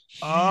 it is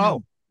huge.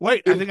 Oh,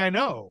 wait, I think I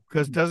know.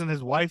 Because doesn't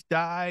his wife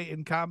die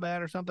in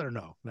combat or something? Or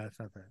no? That's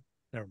not that.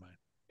 Never mind.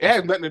 It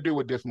has nothing to do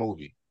with this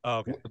movie. Oh,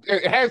 okay.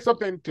 It has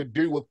something to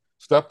do with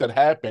stuff that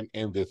happened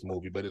in this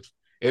movie, but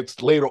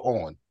it's later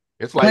on.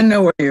 It's like I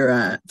know where you're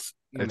at.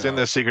 It's in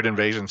the Secret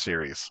Invasion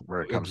series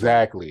where it comes.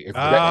 Exactly. Oh,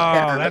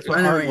 that's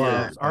what Art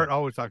loves. Art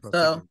always talks about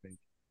Secret Invasion.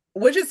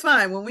 Which is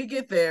fine. When we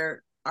get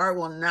there, Art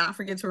will not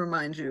forget to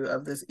remind you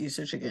of this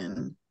Easter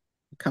chicken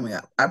coming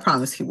up. I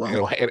promise he won't.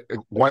 It'll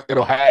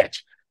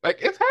hatch. Like,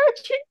 it's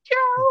hatching,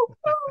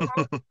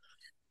 Joe.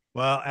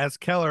 Well, as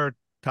Keller,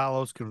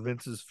 Talos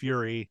convinces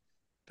Fury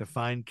to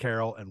find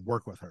Carol and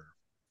work with her.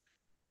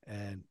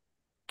 And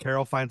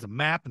Carol finds a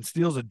map and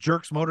steals a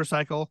jerk's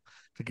motorcycle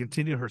to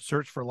continue her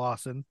search for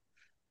Larson.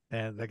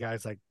 And the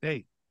guy's like,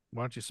 hey,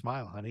 why don't you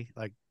smile, honey?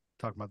 Like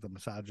talking about the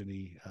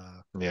misogyny.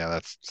 Yeah,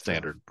 that's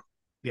standard.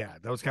 Yeah,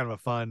 that was kind of a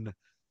fun,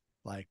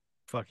 like,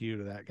 fuck you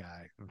to that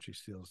guy when she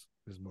steals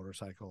his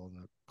motorcycle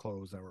and the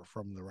clothes that were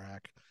from the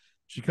rack.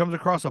 She comes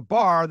across a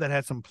bar that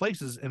had some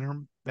place in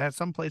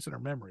her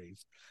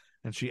memories,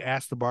 and she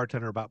asks the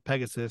bartender about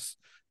Pegasus,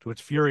 to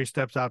which Fury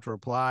steps out to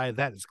reply,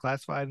 that is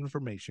classified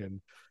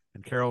information.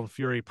 And Carol and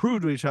Fury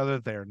prove to each other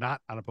that they are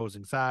not on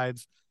opposing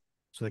sides,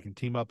 so they can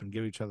team up and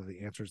give each other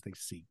the answers they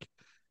seek.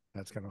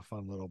 That's kind of a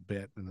fun little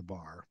bit in the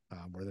bar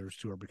where those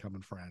two are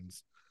becoming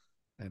friends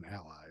and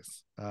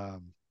allies.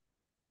 And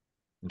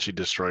she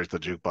destroys the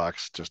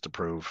jukebox just to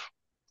prove,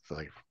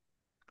 like,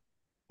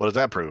 what does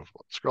that prove?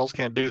 Skrulls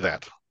can't do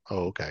that.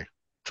 Oh, okay.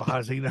 Well, how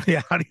does he know?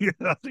 Yeah, how do you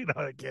know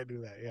I can't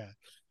do that? Yeah.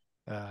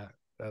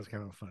 That was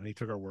kind of fun. He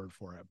took our word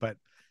for it. But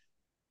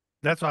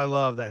that's why I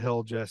love that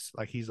he'll just,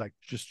 like, he's like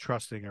just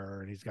trusting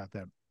her, and he's got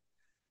that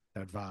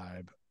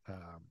vibe.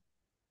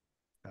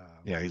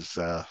 Yeah,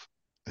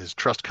 his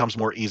trust comes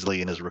more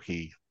easily in his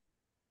rookie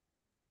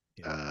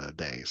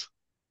days.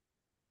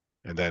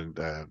 And then,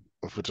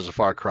 which is a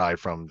far cry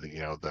from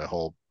the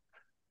whole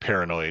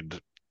paranoid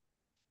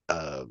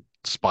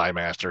spy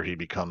master he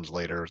becomes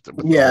later.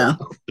 With the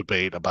whole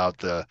debate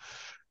about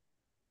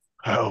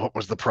what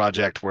was the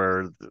project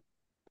where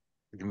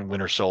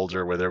Winter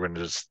Soldier, where they're going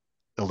to just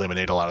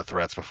eliminate a lot of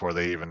threats before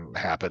they even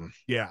happen.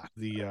 Yeah,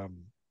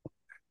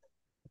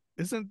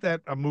 isn't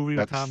that a movie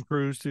with Tom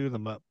Cruise too?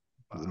 The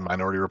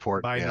Minority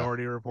Report.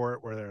 Minority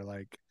Report, where they're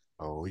like,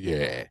 oh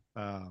yeah,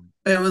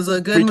 it was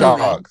a good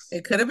movie.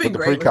 It could have been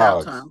great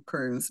without Tom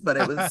Cruise, but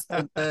it was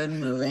a good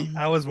movie.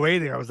 I was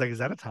waiting. I was like, is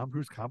that a Tom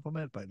Cruise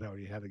compliment? But no,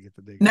 you had to get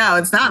the dig. No,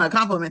 it's not a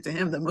compliment to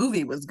him. The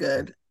movie was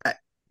good.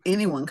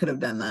 Anyone could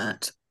have done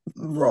that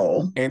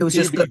role. And it was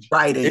just good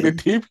writing.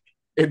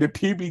 In the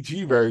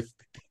TBG verse,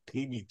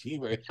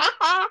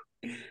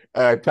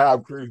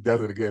 Tom Cruise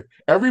does it again.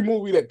 Every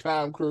movie that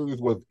Tom Cruise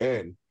was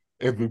in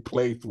is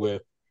replaced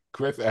with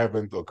Chris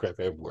Evans or Chris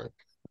Hemsworth.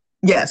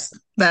 Yes,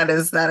 that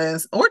is,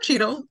 or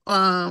Cheeto,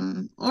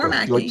 or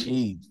Mackie, or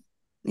Cheese.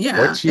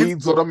 Yeah, or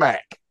Cheese or the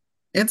Mac.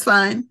 It's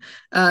fine.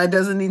 It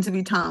doesn't need to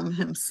be Tom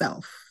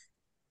himself.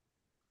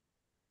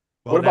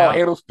 Well, what about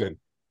Hiddleston?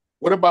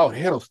 What about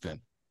Hiddleston?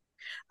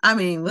 I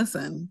mean,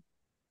 listen.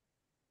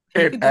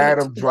 And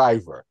Adam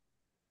Driver.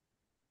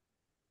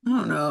 I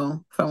don't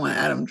know if I want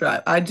Adam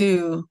Driver. I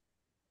do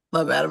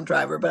love Adam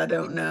Driver, but I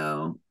don't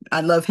know.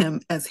 I love him,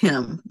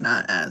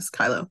 not as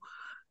Kylo.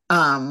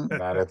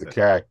 Not as a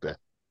character.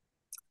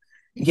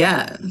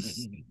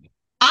 Yes.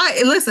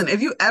 Listen,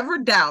 if you ever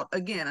doubt,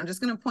 again, I'm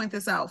just going to point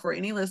this out for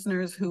any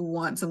listeners who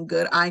want some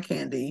good eye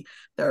candy.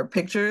 There are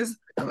pictures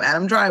of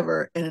Adam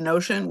Driver in an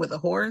ocean with a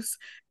horse,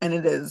 and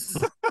it is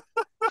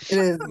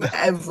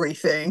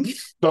everything.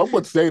 Some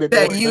would say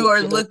that you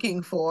are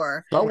looking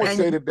for. Some would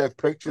say that there's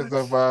pictures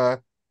of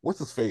what's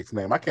his face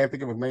name? I can't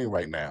think of his name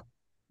right now,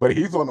 but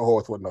he's on the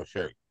horse with no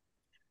shirt.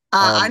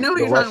 I know what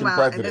you're talking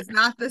about, and it's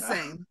not the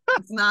same.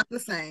 It's not the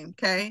same.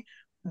 Okay,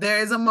 there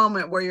is a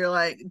moment where you're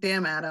like,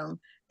 "Damn, Adam."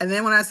 And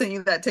then when I sent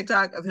you that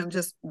TikTok of him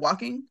just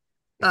walking,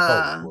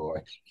 it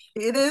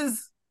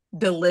is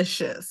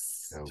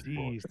delicious.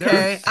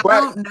 Okay, I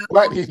don't know.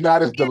 But he's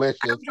not as delicious.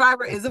 Adam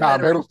Driver is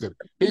Tom Hiddleston.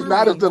 He's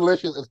not as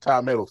delicious as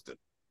Tom Hiddleston.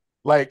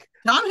 Like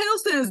Tom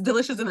Hiddleston is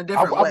delicious in a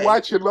different way. I'm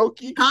watching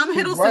Loki. Tom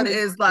Hiddleston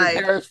is like,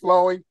 his hair is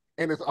flowing,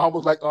 and it's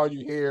almost like all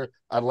you hear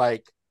are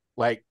like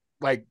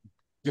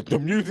the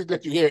music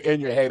that you hear in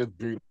your head is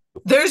beautiful.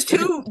 There's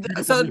two.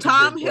 So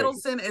Tom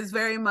Hiddleston is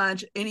very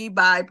much any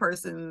bi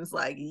person's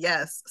like,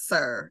 yes,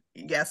 sir.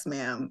 Yes,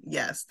 ma'am.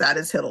 Yes, that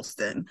is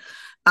Hiddleston.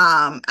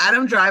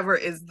 Adam Driver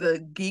is the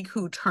geek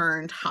who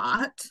turned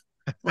hot.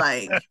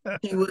 Like,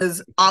 he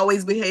was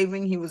always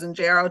behaving. He was in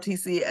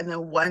JROTC, and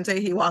then one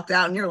day he walked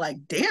out, and you're like,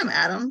 damn,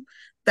 Adam,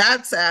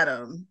 that's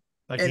Adam.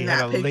 Like, he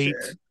had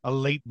a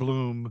late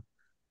bloom,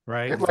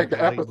 right? It's like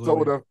the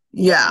episode of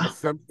The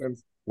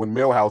Simpsons when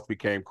Milhouse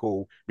became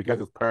cool because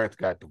his parents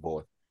got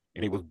divorced.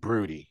 And he was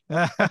broody.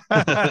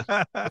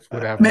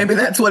 Maybe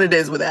that's what it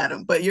is with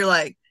Adam. But you're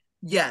like,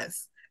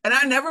 yes. And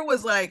I never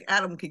was like,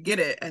 Adam could get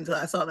it until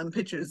I saw them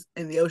pictures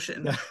in the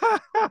ocean.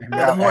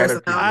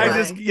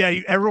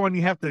 Everyone,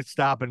 you have to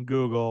stop and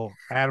Google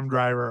Adam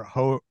Driver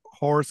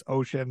horse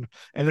ocean,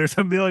 and there's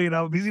a million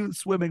of them. He's even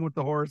swimming with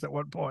the horse at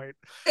one point.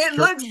 It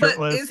looks,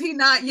 but is he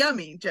not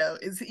yummy, Joe?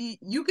 Is he?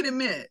 You can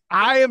admit.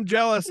 I am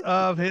jealous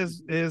of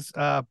his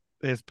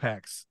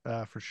pecs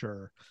for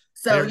sure.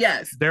 So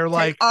they're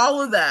like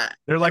all of that.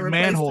 They're like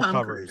manhole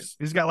covers.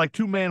 He's got like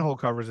 2 manhole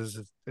covers as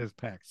his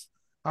pecs.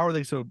 How are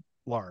they so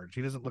large?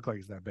 He doesn't look like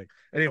he's that big.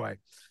 Anyway,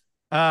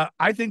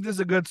 I think this is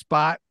a good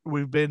spot.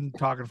 We've been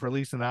talking for at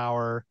least an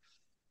hour.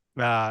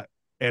 And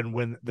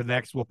when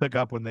we'll pick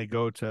up when they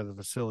go to the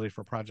facility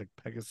for Project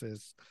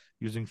Pegasus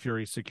using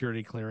Fury's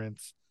security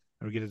clearance,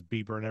 and we get his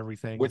beeper and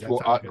everything. Which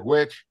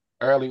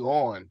early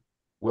on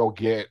we'll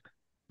get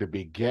the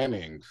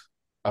beginnings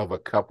of a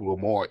couple of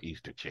more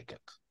Easter chickens.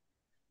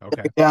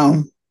 Okay.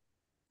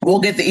 We'll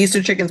get the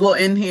Easter chickens. Well,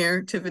 in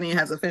here, Tiffany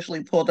has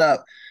officially pulled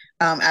up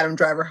Adam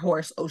Driver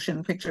horse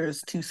ocean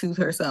pictures to soothe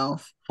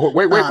herself.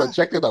 Wait, but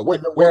check this out.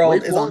 Wait, the world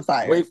wait is for on it.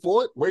 fire. Wait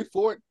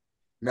for it.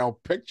 Now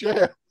picture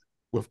him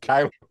with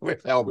Kylo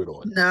with helmet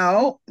on.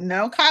 No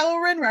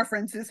Kylo Ren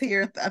references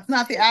here. That's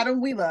not the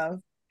Adam we love.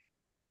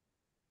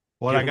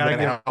 What I gotta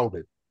give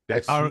helmet.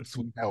 That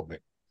sweet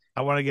helmet.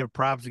 I want to give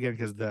props again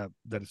because the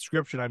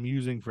description I'm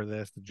using for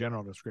this, the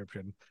general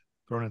description,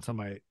 thrown in some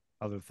of my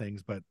other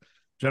things, but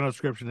general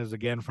description is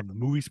again from the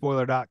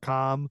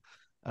moviespoiler.com.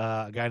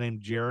 A guy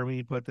named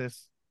Jeremy put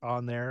this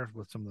on there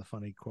with some of the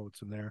funny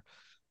quotes in there.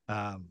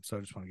 So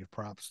I just want to give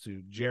props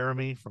to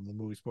Jeremy from the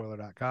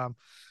moviespoiler.com.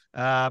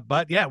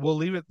 But yeah, we'll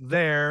leave it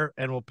there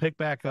and we'll pick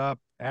back up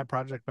at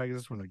Project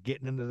Pegasus when they're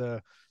getting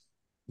into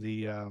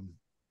the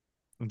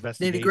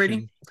investigation.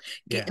 Nitty-gritty.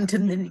 Get into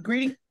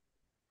nitty-gritty.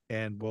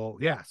 And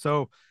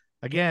so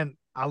again,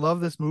 I love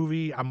this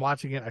movie. I'm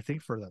watching it, I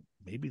think, for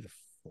maybe the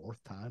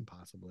fourth time,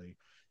 possibly.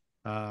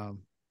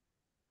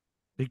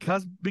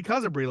 Because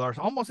of Brie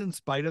Larson, almost in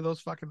spite of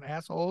those fucking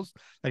assholes.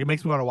 Like, it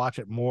makes me want to watch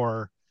it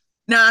more.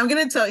 Now I'm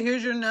gonna tell you,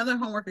 here's your another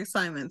homework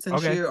assignment.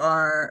 Since you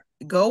are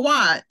go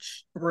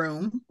watch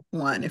Room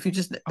 1 if you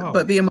just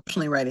but be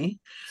emotionally ready.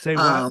 Say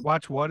what?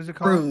 Watch what is it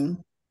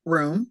called?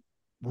 Room.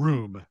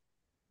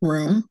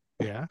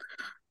 Yeah.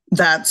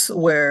 That's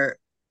where,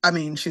 I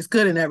mean, she's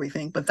good in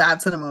everything, but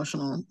that's an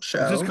emotional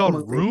show. Is this called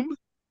movie.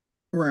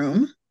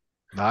 Room?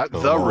 Not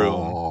The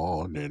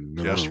Room.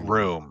 Just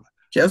Room.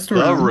 Just The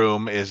Room.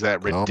 Room is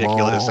that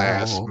ridiculous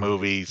ass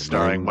movie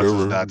starring what's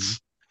his nuts,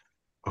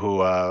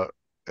 who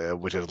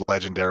which is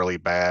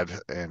legendarily bad,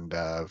 and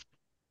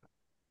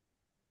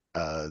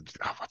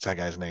what's that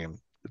guy's name?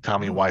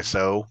 Tommy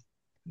Wiseau.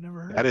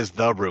 Never heard. That is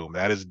The Room.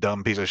 That is a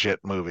dumb piece of shit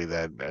movie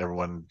that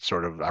everyone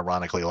sort of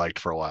ironically liked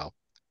for a while.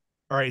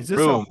 All right, is this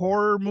a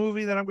horror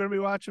movie that I'm going to be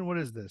watching? What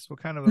is this? What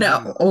kind of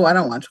No? movie? Oh, I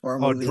don't watch horror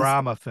movies.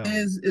 Drama film.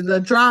 Is a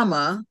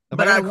drama,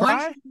 but I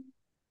want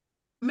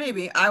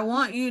maybe I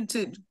want you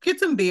to get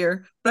some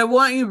beer, but I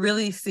want you to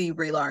really see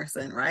Brie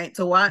Larson, right?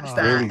 To watch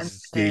that. Really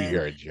see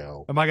her,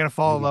 Joe. Am I going to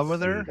fall in love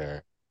with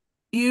her?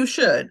 You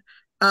should.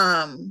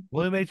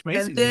 William H.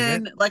 Macy's. And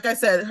then, like I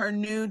said, her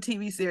new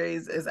TV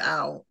series is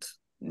out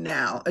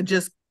now. I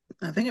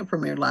think it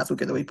premiered last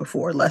week or the week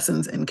before.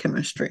 Lessons in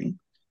Chemistry.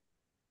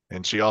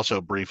 And she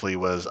also briefly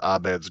was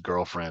Abed's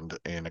girlfriend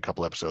in a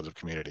couple episodes of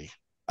Community.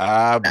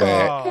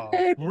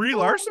 Abed. Brie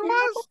Larson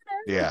was?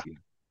 Yeah.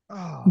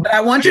 But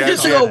I want you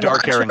just to go watch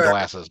dark hair and her.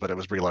 glasses, but it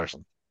was Brie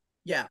Larson.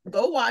 Yeah,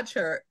 go watch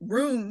her.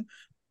 Room.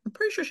 I'm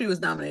pretty sure she was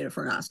nominated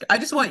for an Oscar. I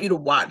just want you to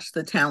watch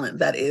the talent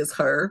that is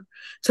her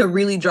to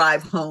really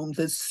drive home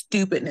the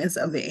stupidness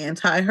of the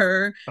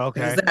anti-her. Okay.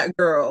 Because that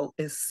girl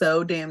is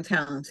so damn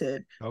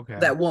talented. Okay.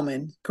 That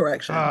woman,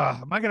 correction.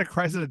 Am I going to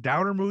cry? Is it a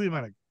downer movie? Am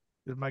I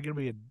going to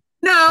be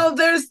No,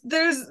 there's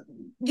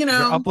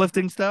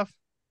uplifting stuff?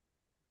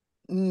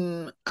 I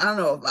don't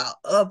know about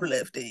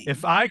uplifting.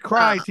 If I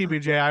cry,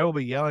 TBJ, I will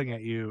be yelling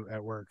at you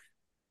at work.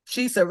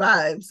 She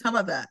survives. How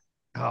about that?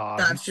 Oh,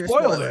 that's you your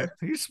spoiled spoiler. it.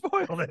 You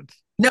spoiled it.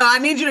 No, I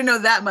need you to know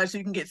that much so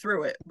you can get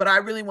through it. But I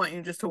really want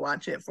you just to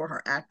watch it for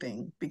her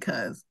acting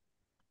because.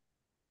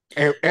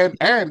 And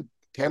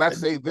can I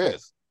say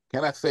this?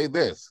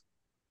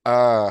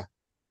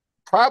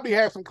 Probably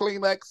have some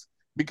Kleenex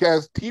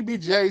because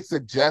TBJ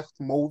suggests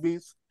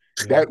movies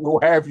that will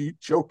have you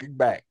choking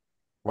back.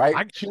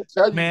 Right? She'll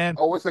tell you, man,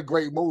 oh, it's a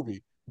great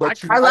movie.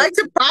 But I like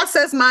to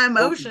process my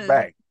emotions.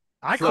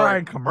 I cry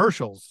in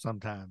commercials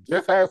sometimes.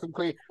 Just have some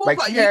clean. Like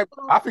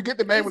I forget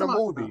the name of the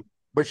movie,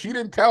 but she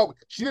didn't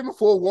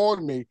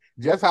forewarn me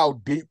just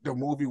how deep the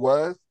movie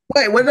was.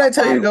 Wait, what did I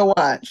tell you to go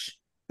watch?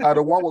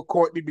 The one with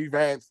Courtney B.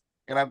 Vance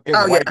and his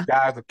wife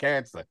dies of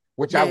cancer,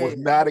 which I was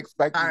not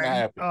expecting to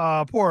happen.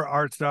 Oh, poor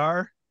art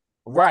star.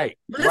 Right.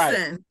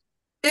 Listen,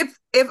 if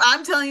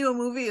I'm telling you a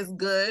movie is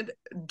good,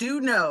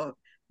 do know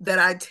that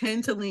I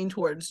tend to lean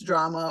towards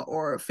drama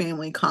or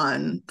family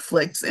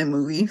conflicts in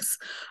movies.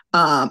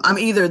 I'm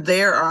either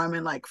there or I'm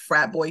in like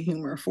frat boy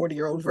humor,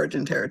 40-year-old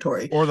virgin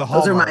territory. Or the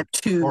Hallmark. Those are my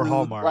two. Or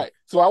Hallmark. Right.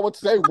 So I would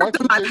say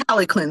my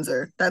palate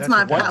cleanser. That's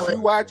my palate. Once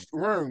you watch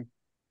Room,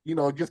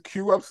 just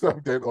cue up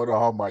something on the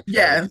Hallmark.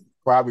 Yeah.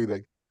 Probably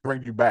to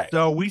bring you back.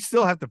 So we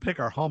still have to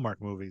pick our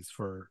Hallmark movies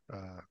for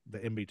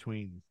the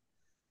in-between.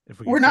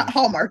 We're not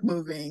Hallmark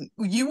moving.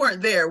 You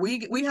weren't there.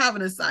 We have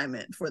an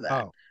assignment for that.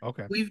 Oh,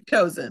 okay. We've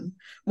chosen.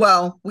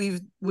 Well,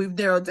 we've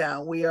narrowed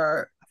down.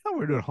 I thought we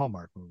were doing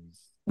Hallmark movies.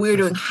 We're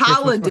doing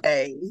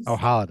holidays. Oh,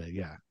 holiday,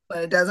 yeah. But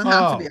it doesn't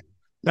have to be.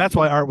 That's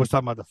why Art was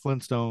talking about the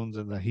Flintstones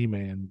and the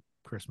He-Man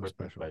Christmas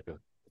special.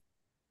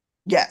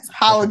 Yes,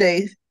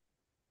 holidays.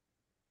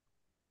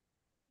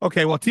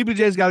 Okay, well,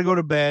 TBJ's got to go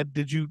to bed.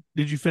 Did you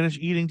finish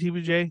eating,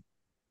 TBJ?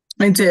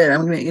 I did.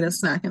 I'm going to eat a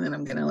snack and then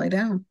I'm going to lay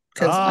down.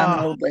 Because I'm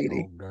an old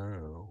lady.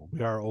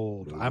 We are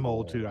old. I'm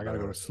old too. I gotta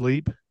go to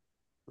sleep.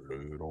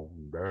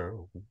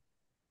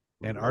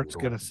 And Art's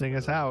gonna sing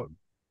us out.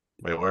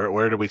 Wait,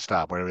 where do we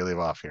stop? Where do we leave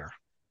off here?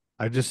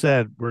 I just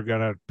said we're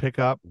gonna pick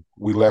up.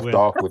 We left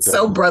off with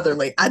so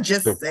brotherly. I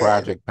just the said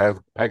Project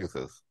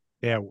Pegasus.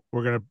 Yeah,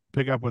 we're gonna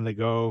pick up when they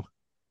go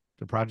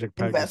to Project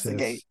Pegasus.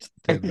 Investigate.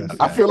 To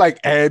investigate. I feel like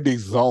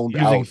Andy's zoned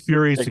Using out.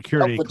 Fury except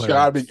security for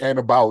clearance. chiming in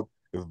about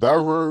the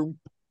room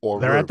or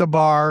They're room. at the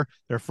bar.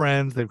 They're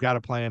friends. They've got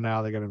a plan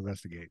now. They got to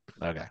investigate.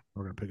 Okay.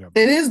 We're gonna pick up.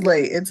 It is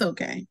late. It's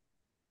okay.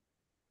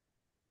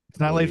 It's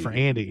not late for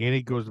Andy.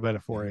 Andy goes to bed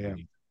at 4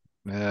 a.m.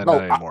 No, No,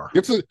 not anymore.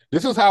 this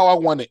is how I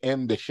want to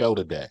end the show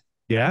today.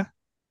 Yeah.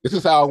 This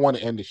is how I want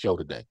to end the show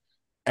today.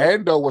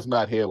 Ando was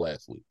not here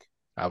last week.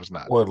 I was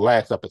not. Or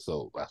last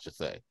episode, I should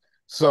say.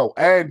 So,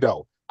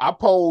 Ando, I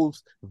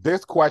pose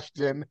this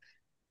question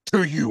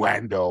to you,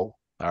 Ando. All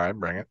right,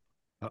 bring it.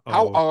 Uh-oh.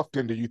 How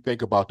often do you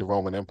think about the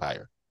Roman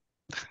Empire?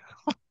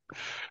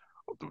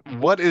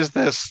 What is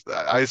this?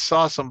 I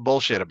saw some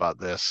bullshit about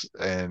this,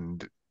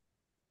 and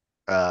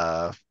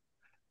I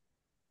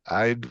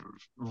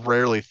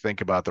rarely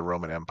think about the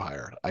Roman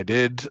Empire. I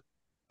did.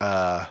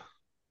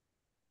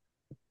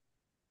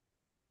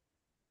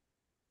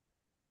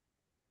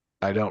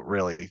 I don't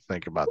really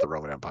think about the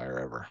Roman Empire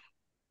ever.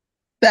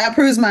 That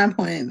proves my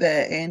point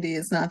that Andy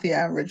is not the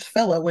average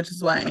fellow, which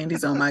is why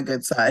Andy's on my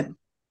good side.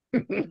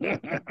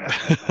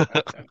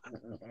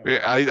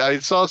 I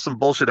saw some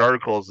bullshit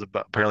articles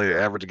about apparently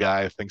the average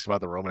guy thinks about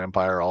the Roman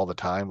Empire all the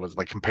time, was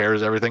like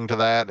compares everything to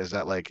that. Is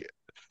that like,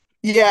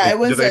 Yeah, it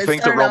was. do they it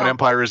think the started Roman out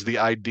Empire is the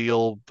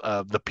ideal,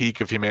 the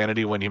peak of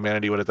humanity when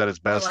humanity was at its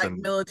for, best? like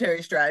And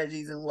military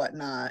strategies and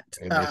whatnot.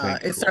 And you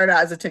think- It started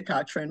out as a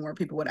TikTok trend where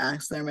people would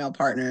ask their male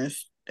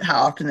partners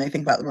how often they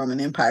think about the Roman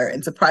Empire,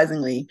 and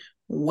surprisingly,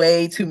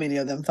 way too many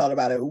of them thought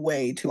about it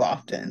way too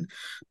often.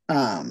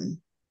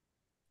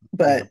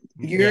 But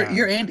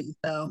you're Andy,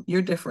 so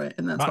you're different,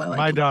 and that's why I like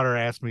my you. daughter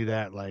asked me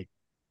that like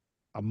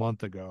a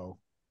month ago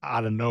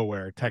out of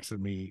nowhere, texted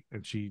me,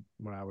 and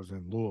when I was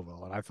in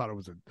Louisville, and I thought it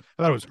was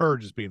her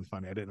just being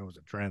funny. I didn't know it was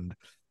a trend,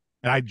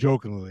 and I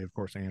jokingly, of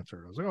course,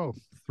 answered. I was like, "Oh,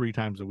 3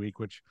 times a week,"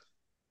 which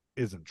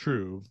isn't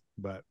true,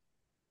 but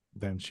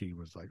then she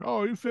was like,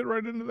 "Oh, you fit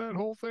right into that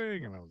whole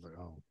thing," and I was like,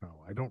 "Oh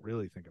no, I don't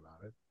really think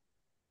about it."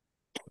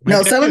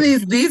 No, some of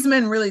these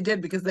men really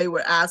did, because they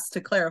were asked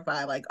to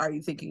clarify, like, are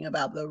you thinking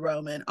about the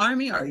Roman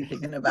army? Are you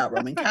thinking about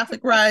Roman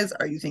Catholic rise?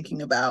 Are you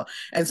thinking about,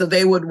 and so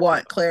they would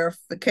want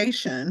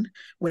clarification,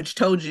 which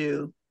told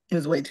you it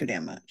was way too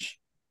damn much.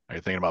 are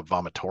you thinking about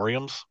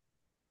vomitoriums?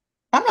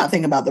 I'm not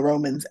thinking about the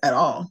Romans at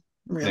all,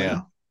 really.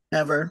 Yeah.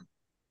 Never.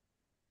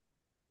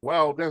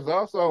 Well, there's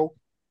also,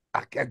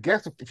 I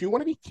guess, if you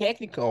want to be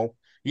technical,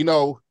 you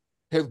know,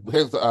 his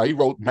he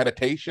wrote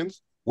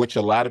Meditations, which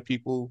a lot of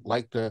people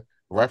like to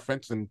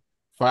reference and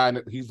find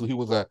that he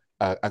was a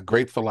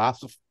great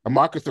philosopher.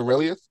 Marcus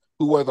Aurelius,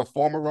 who was a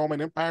former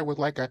Roman Empire, was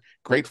like a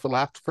great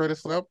philosopher to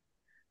some.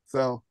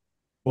 So,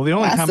 well, the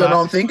only I time still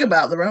don't think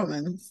about the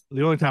Romans.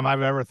 the only time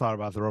I've ever thought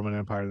about the Roman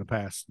Empire in the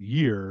past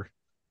year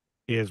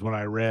is when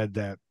I read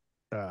that,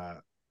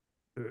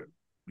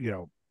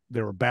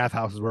 there were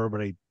bathhouses where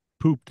everybody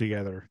pooped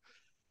together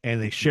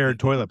and they shared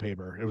toilet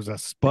paper. It was a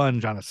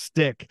sponge on a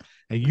stick,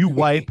 and you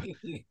wipe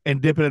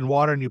and dip it in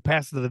water and you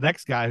pass it to the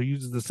next guy who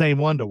uses the same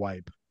one to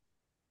wipe.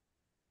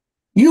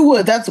 You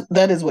would.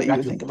 That is what you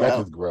would think That's about.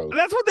 just gross.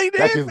 That's what they did,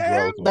 That's just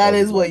man. gross. That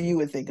is what you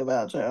would think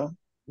about, Joe.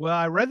 Well,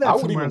 I read that I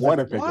wouldn't somewhere. even I was want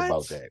to like, think "What?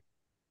 about that.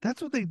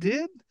 That's what they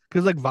did?"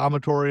 Because like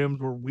vomitoriums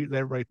where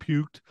everybody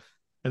puked,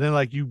 and then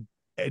like you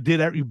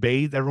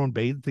bathed, everyone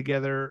bathed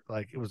together.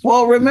 Like it was.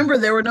 Well, remember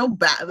there were no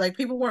like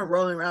people weren't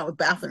rolling around with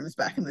bathrooms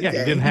back in the day.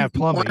 You didn't have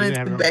plumbing. You Wanted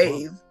didn't to have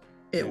bathe.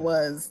 It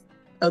was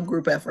a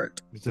group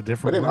effort. It's a But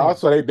different. then world.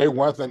 also they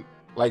wasn't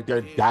like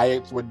their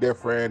diets were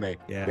different.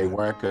 Yeah. They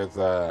weren't as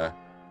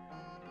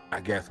I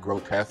guess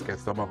grotesque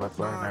as some of us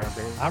are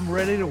nowadays. I'm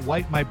ready to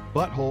wipe my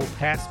butthole.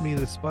 Pass me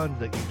the sponge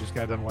that you just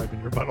got done wiping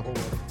your butthole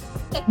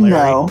with.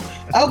 No.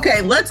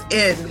 Okay, let's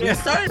end. We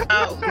started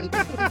out.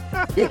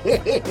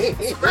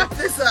 Wrap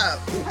this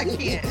up. I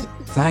can't.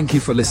 Thank you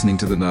for listening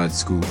to the Nerd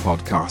School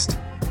podcast.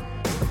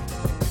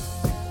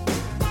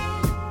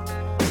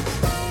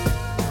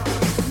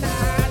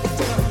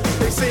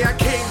 They say I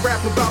can't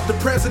rap about the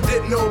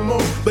president no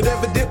more, but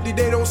evidently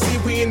they don't see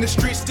we in the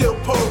streets still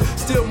poor.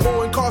 Still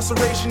more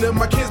incarceration of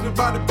my kinsmen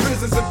by the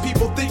prisons, and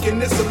people thinking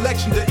this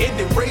election to end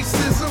in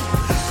racism.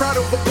 Proud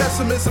of a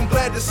pessimism,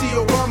 glad to see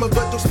Obama,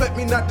 but don't expect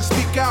me not to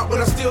speak out when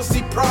I still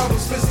see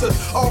problems, Mr.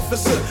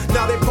 Officer.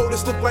 Now they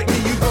POTUS look like me,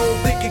 you gon'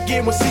 think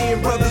again when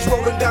seeing brothers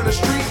rolling down the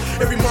street.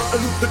 Every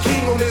Martin Luther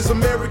King on his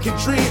American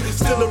dream.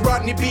 Still a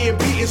Rodney being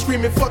beaten,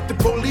 screaming fuck the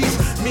police.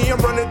 Me, I'm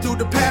running through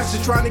the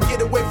pasture, trying to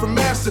get away from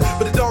master,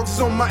 but the dogs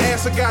is on my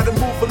ass, I gotta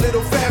move a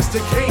little faster.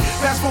 Can't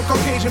pass for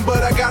Caucasian,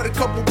 but I got a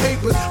couple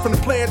papers from the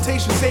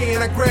plantation saying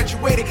I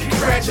graduated.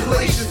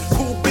 Congratulations,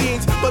 cool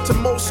beans, but to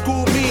most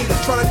school mean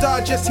trying to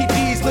dodge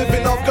STDs,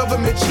 living off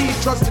government cheese.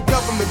 Trust the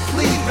government,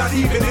 please. Not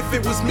even if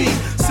it was me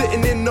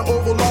sitting in the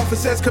Oval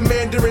Office as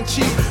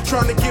commander-in-chief,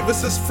 trying to give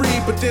us free,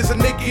 but there's a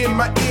nigga in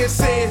my ear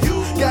saying,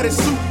 you got it,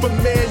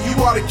 Superman, you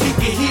ought to keep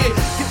it here.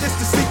 Get this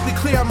distinctly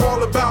clear, I'm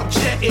all about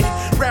jetting.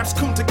 Raps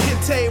Kunta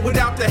Kinte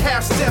without the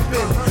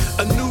half-stepping.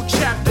 A new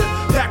chapter,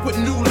 back with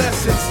new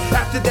lessons.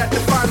 After that, the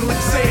final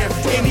exam.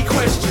 Any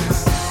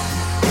questions?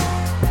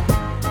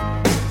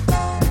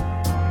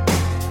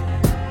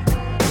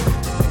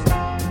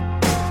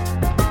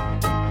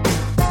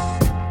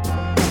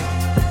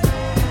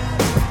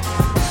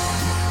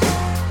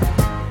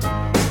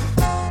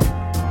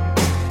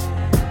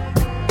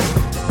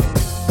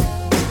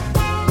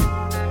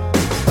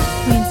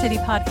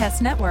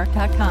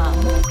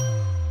 QueenCityPodcastNetwork.com.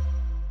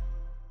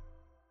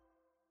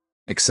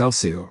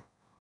 Excelsior.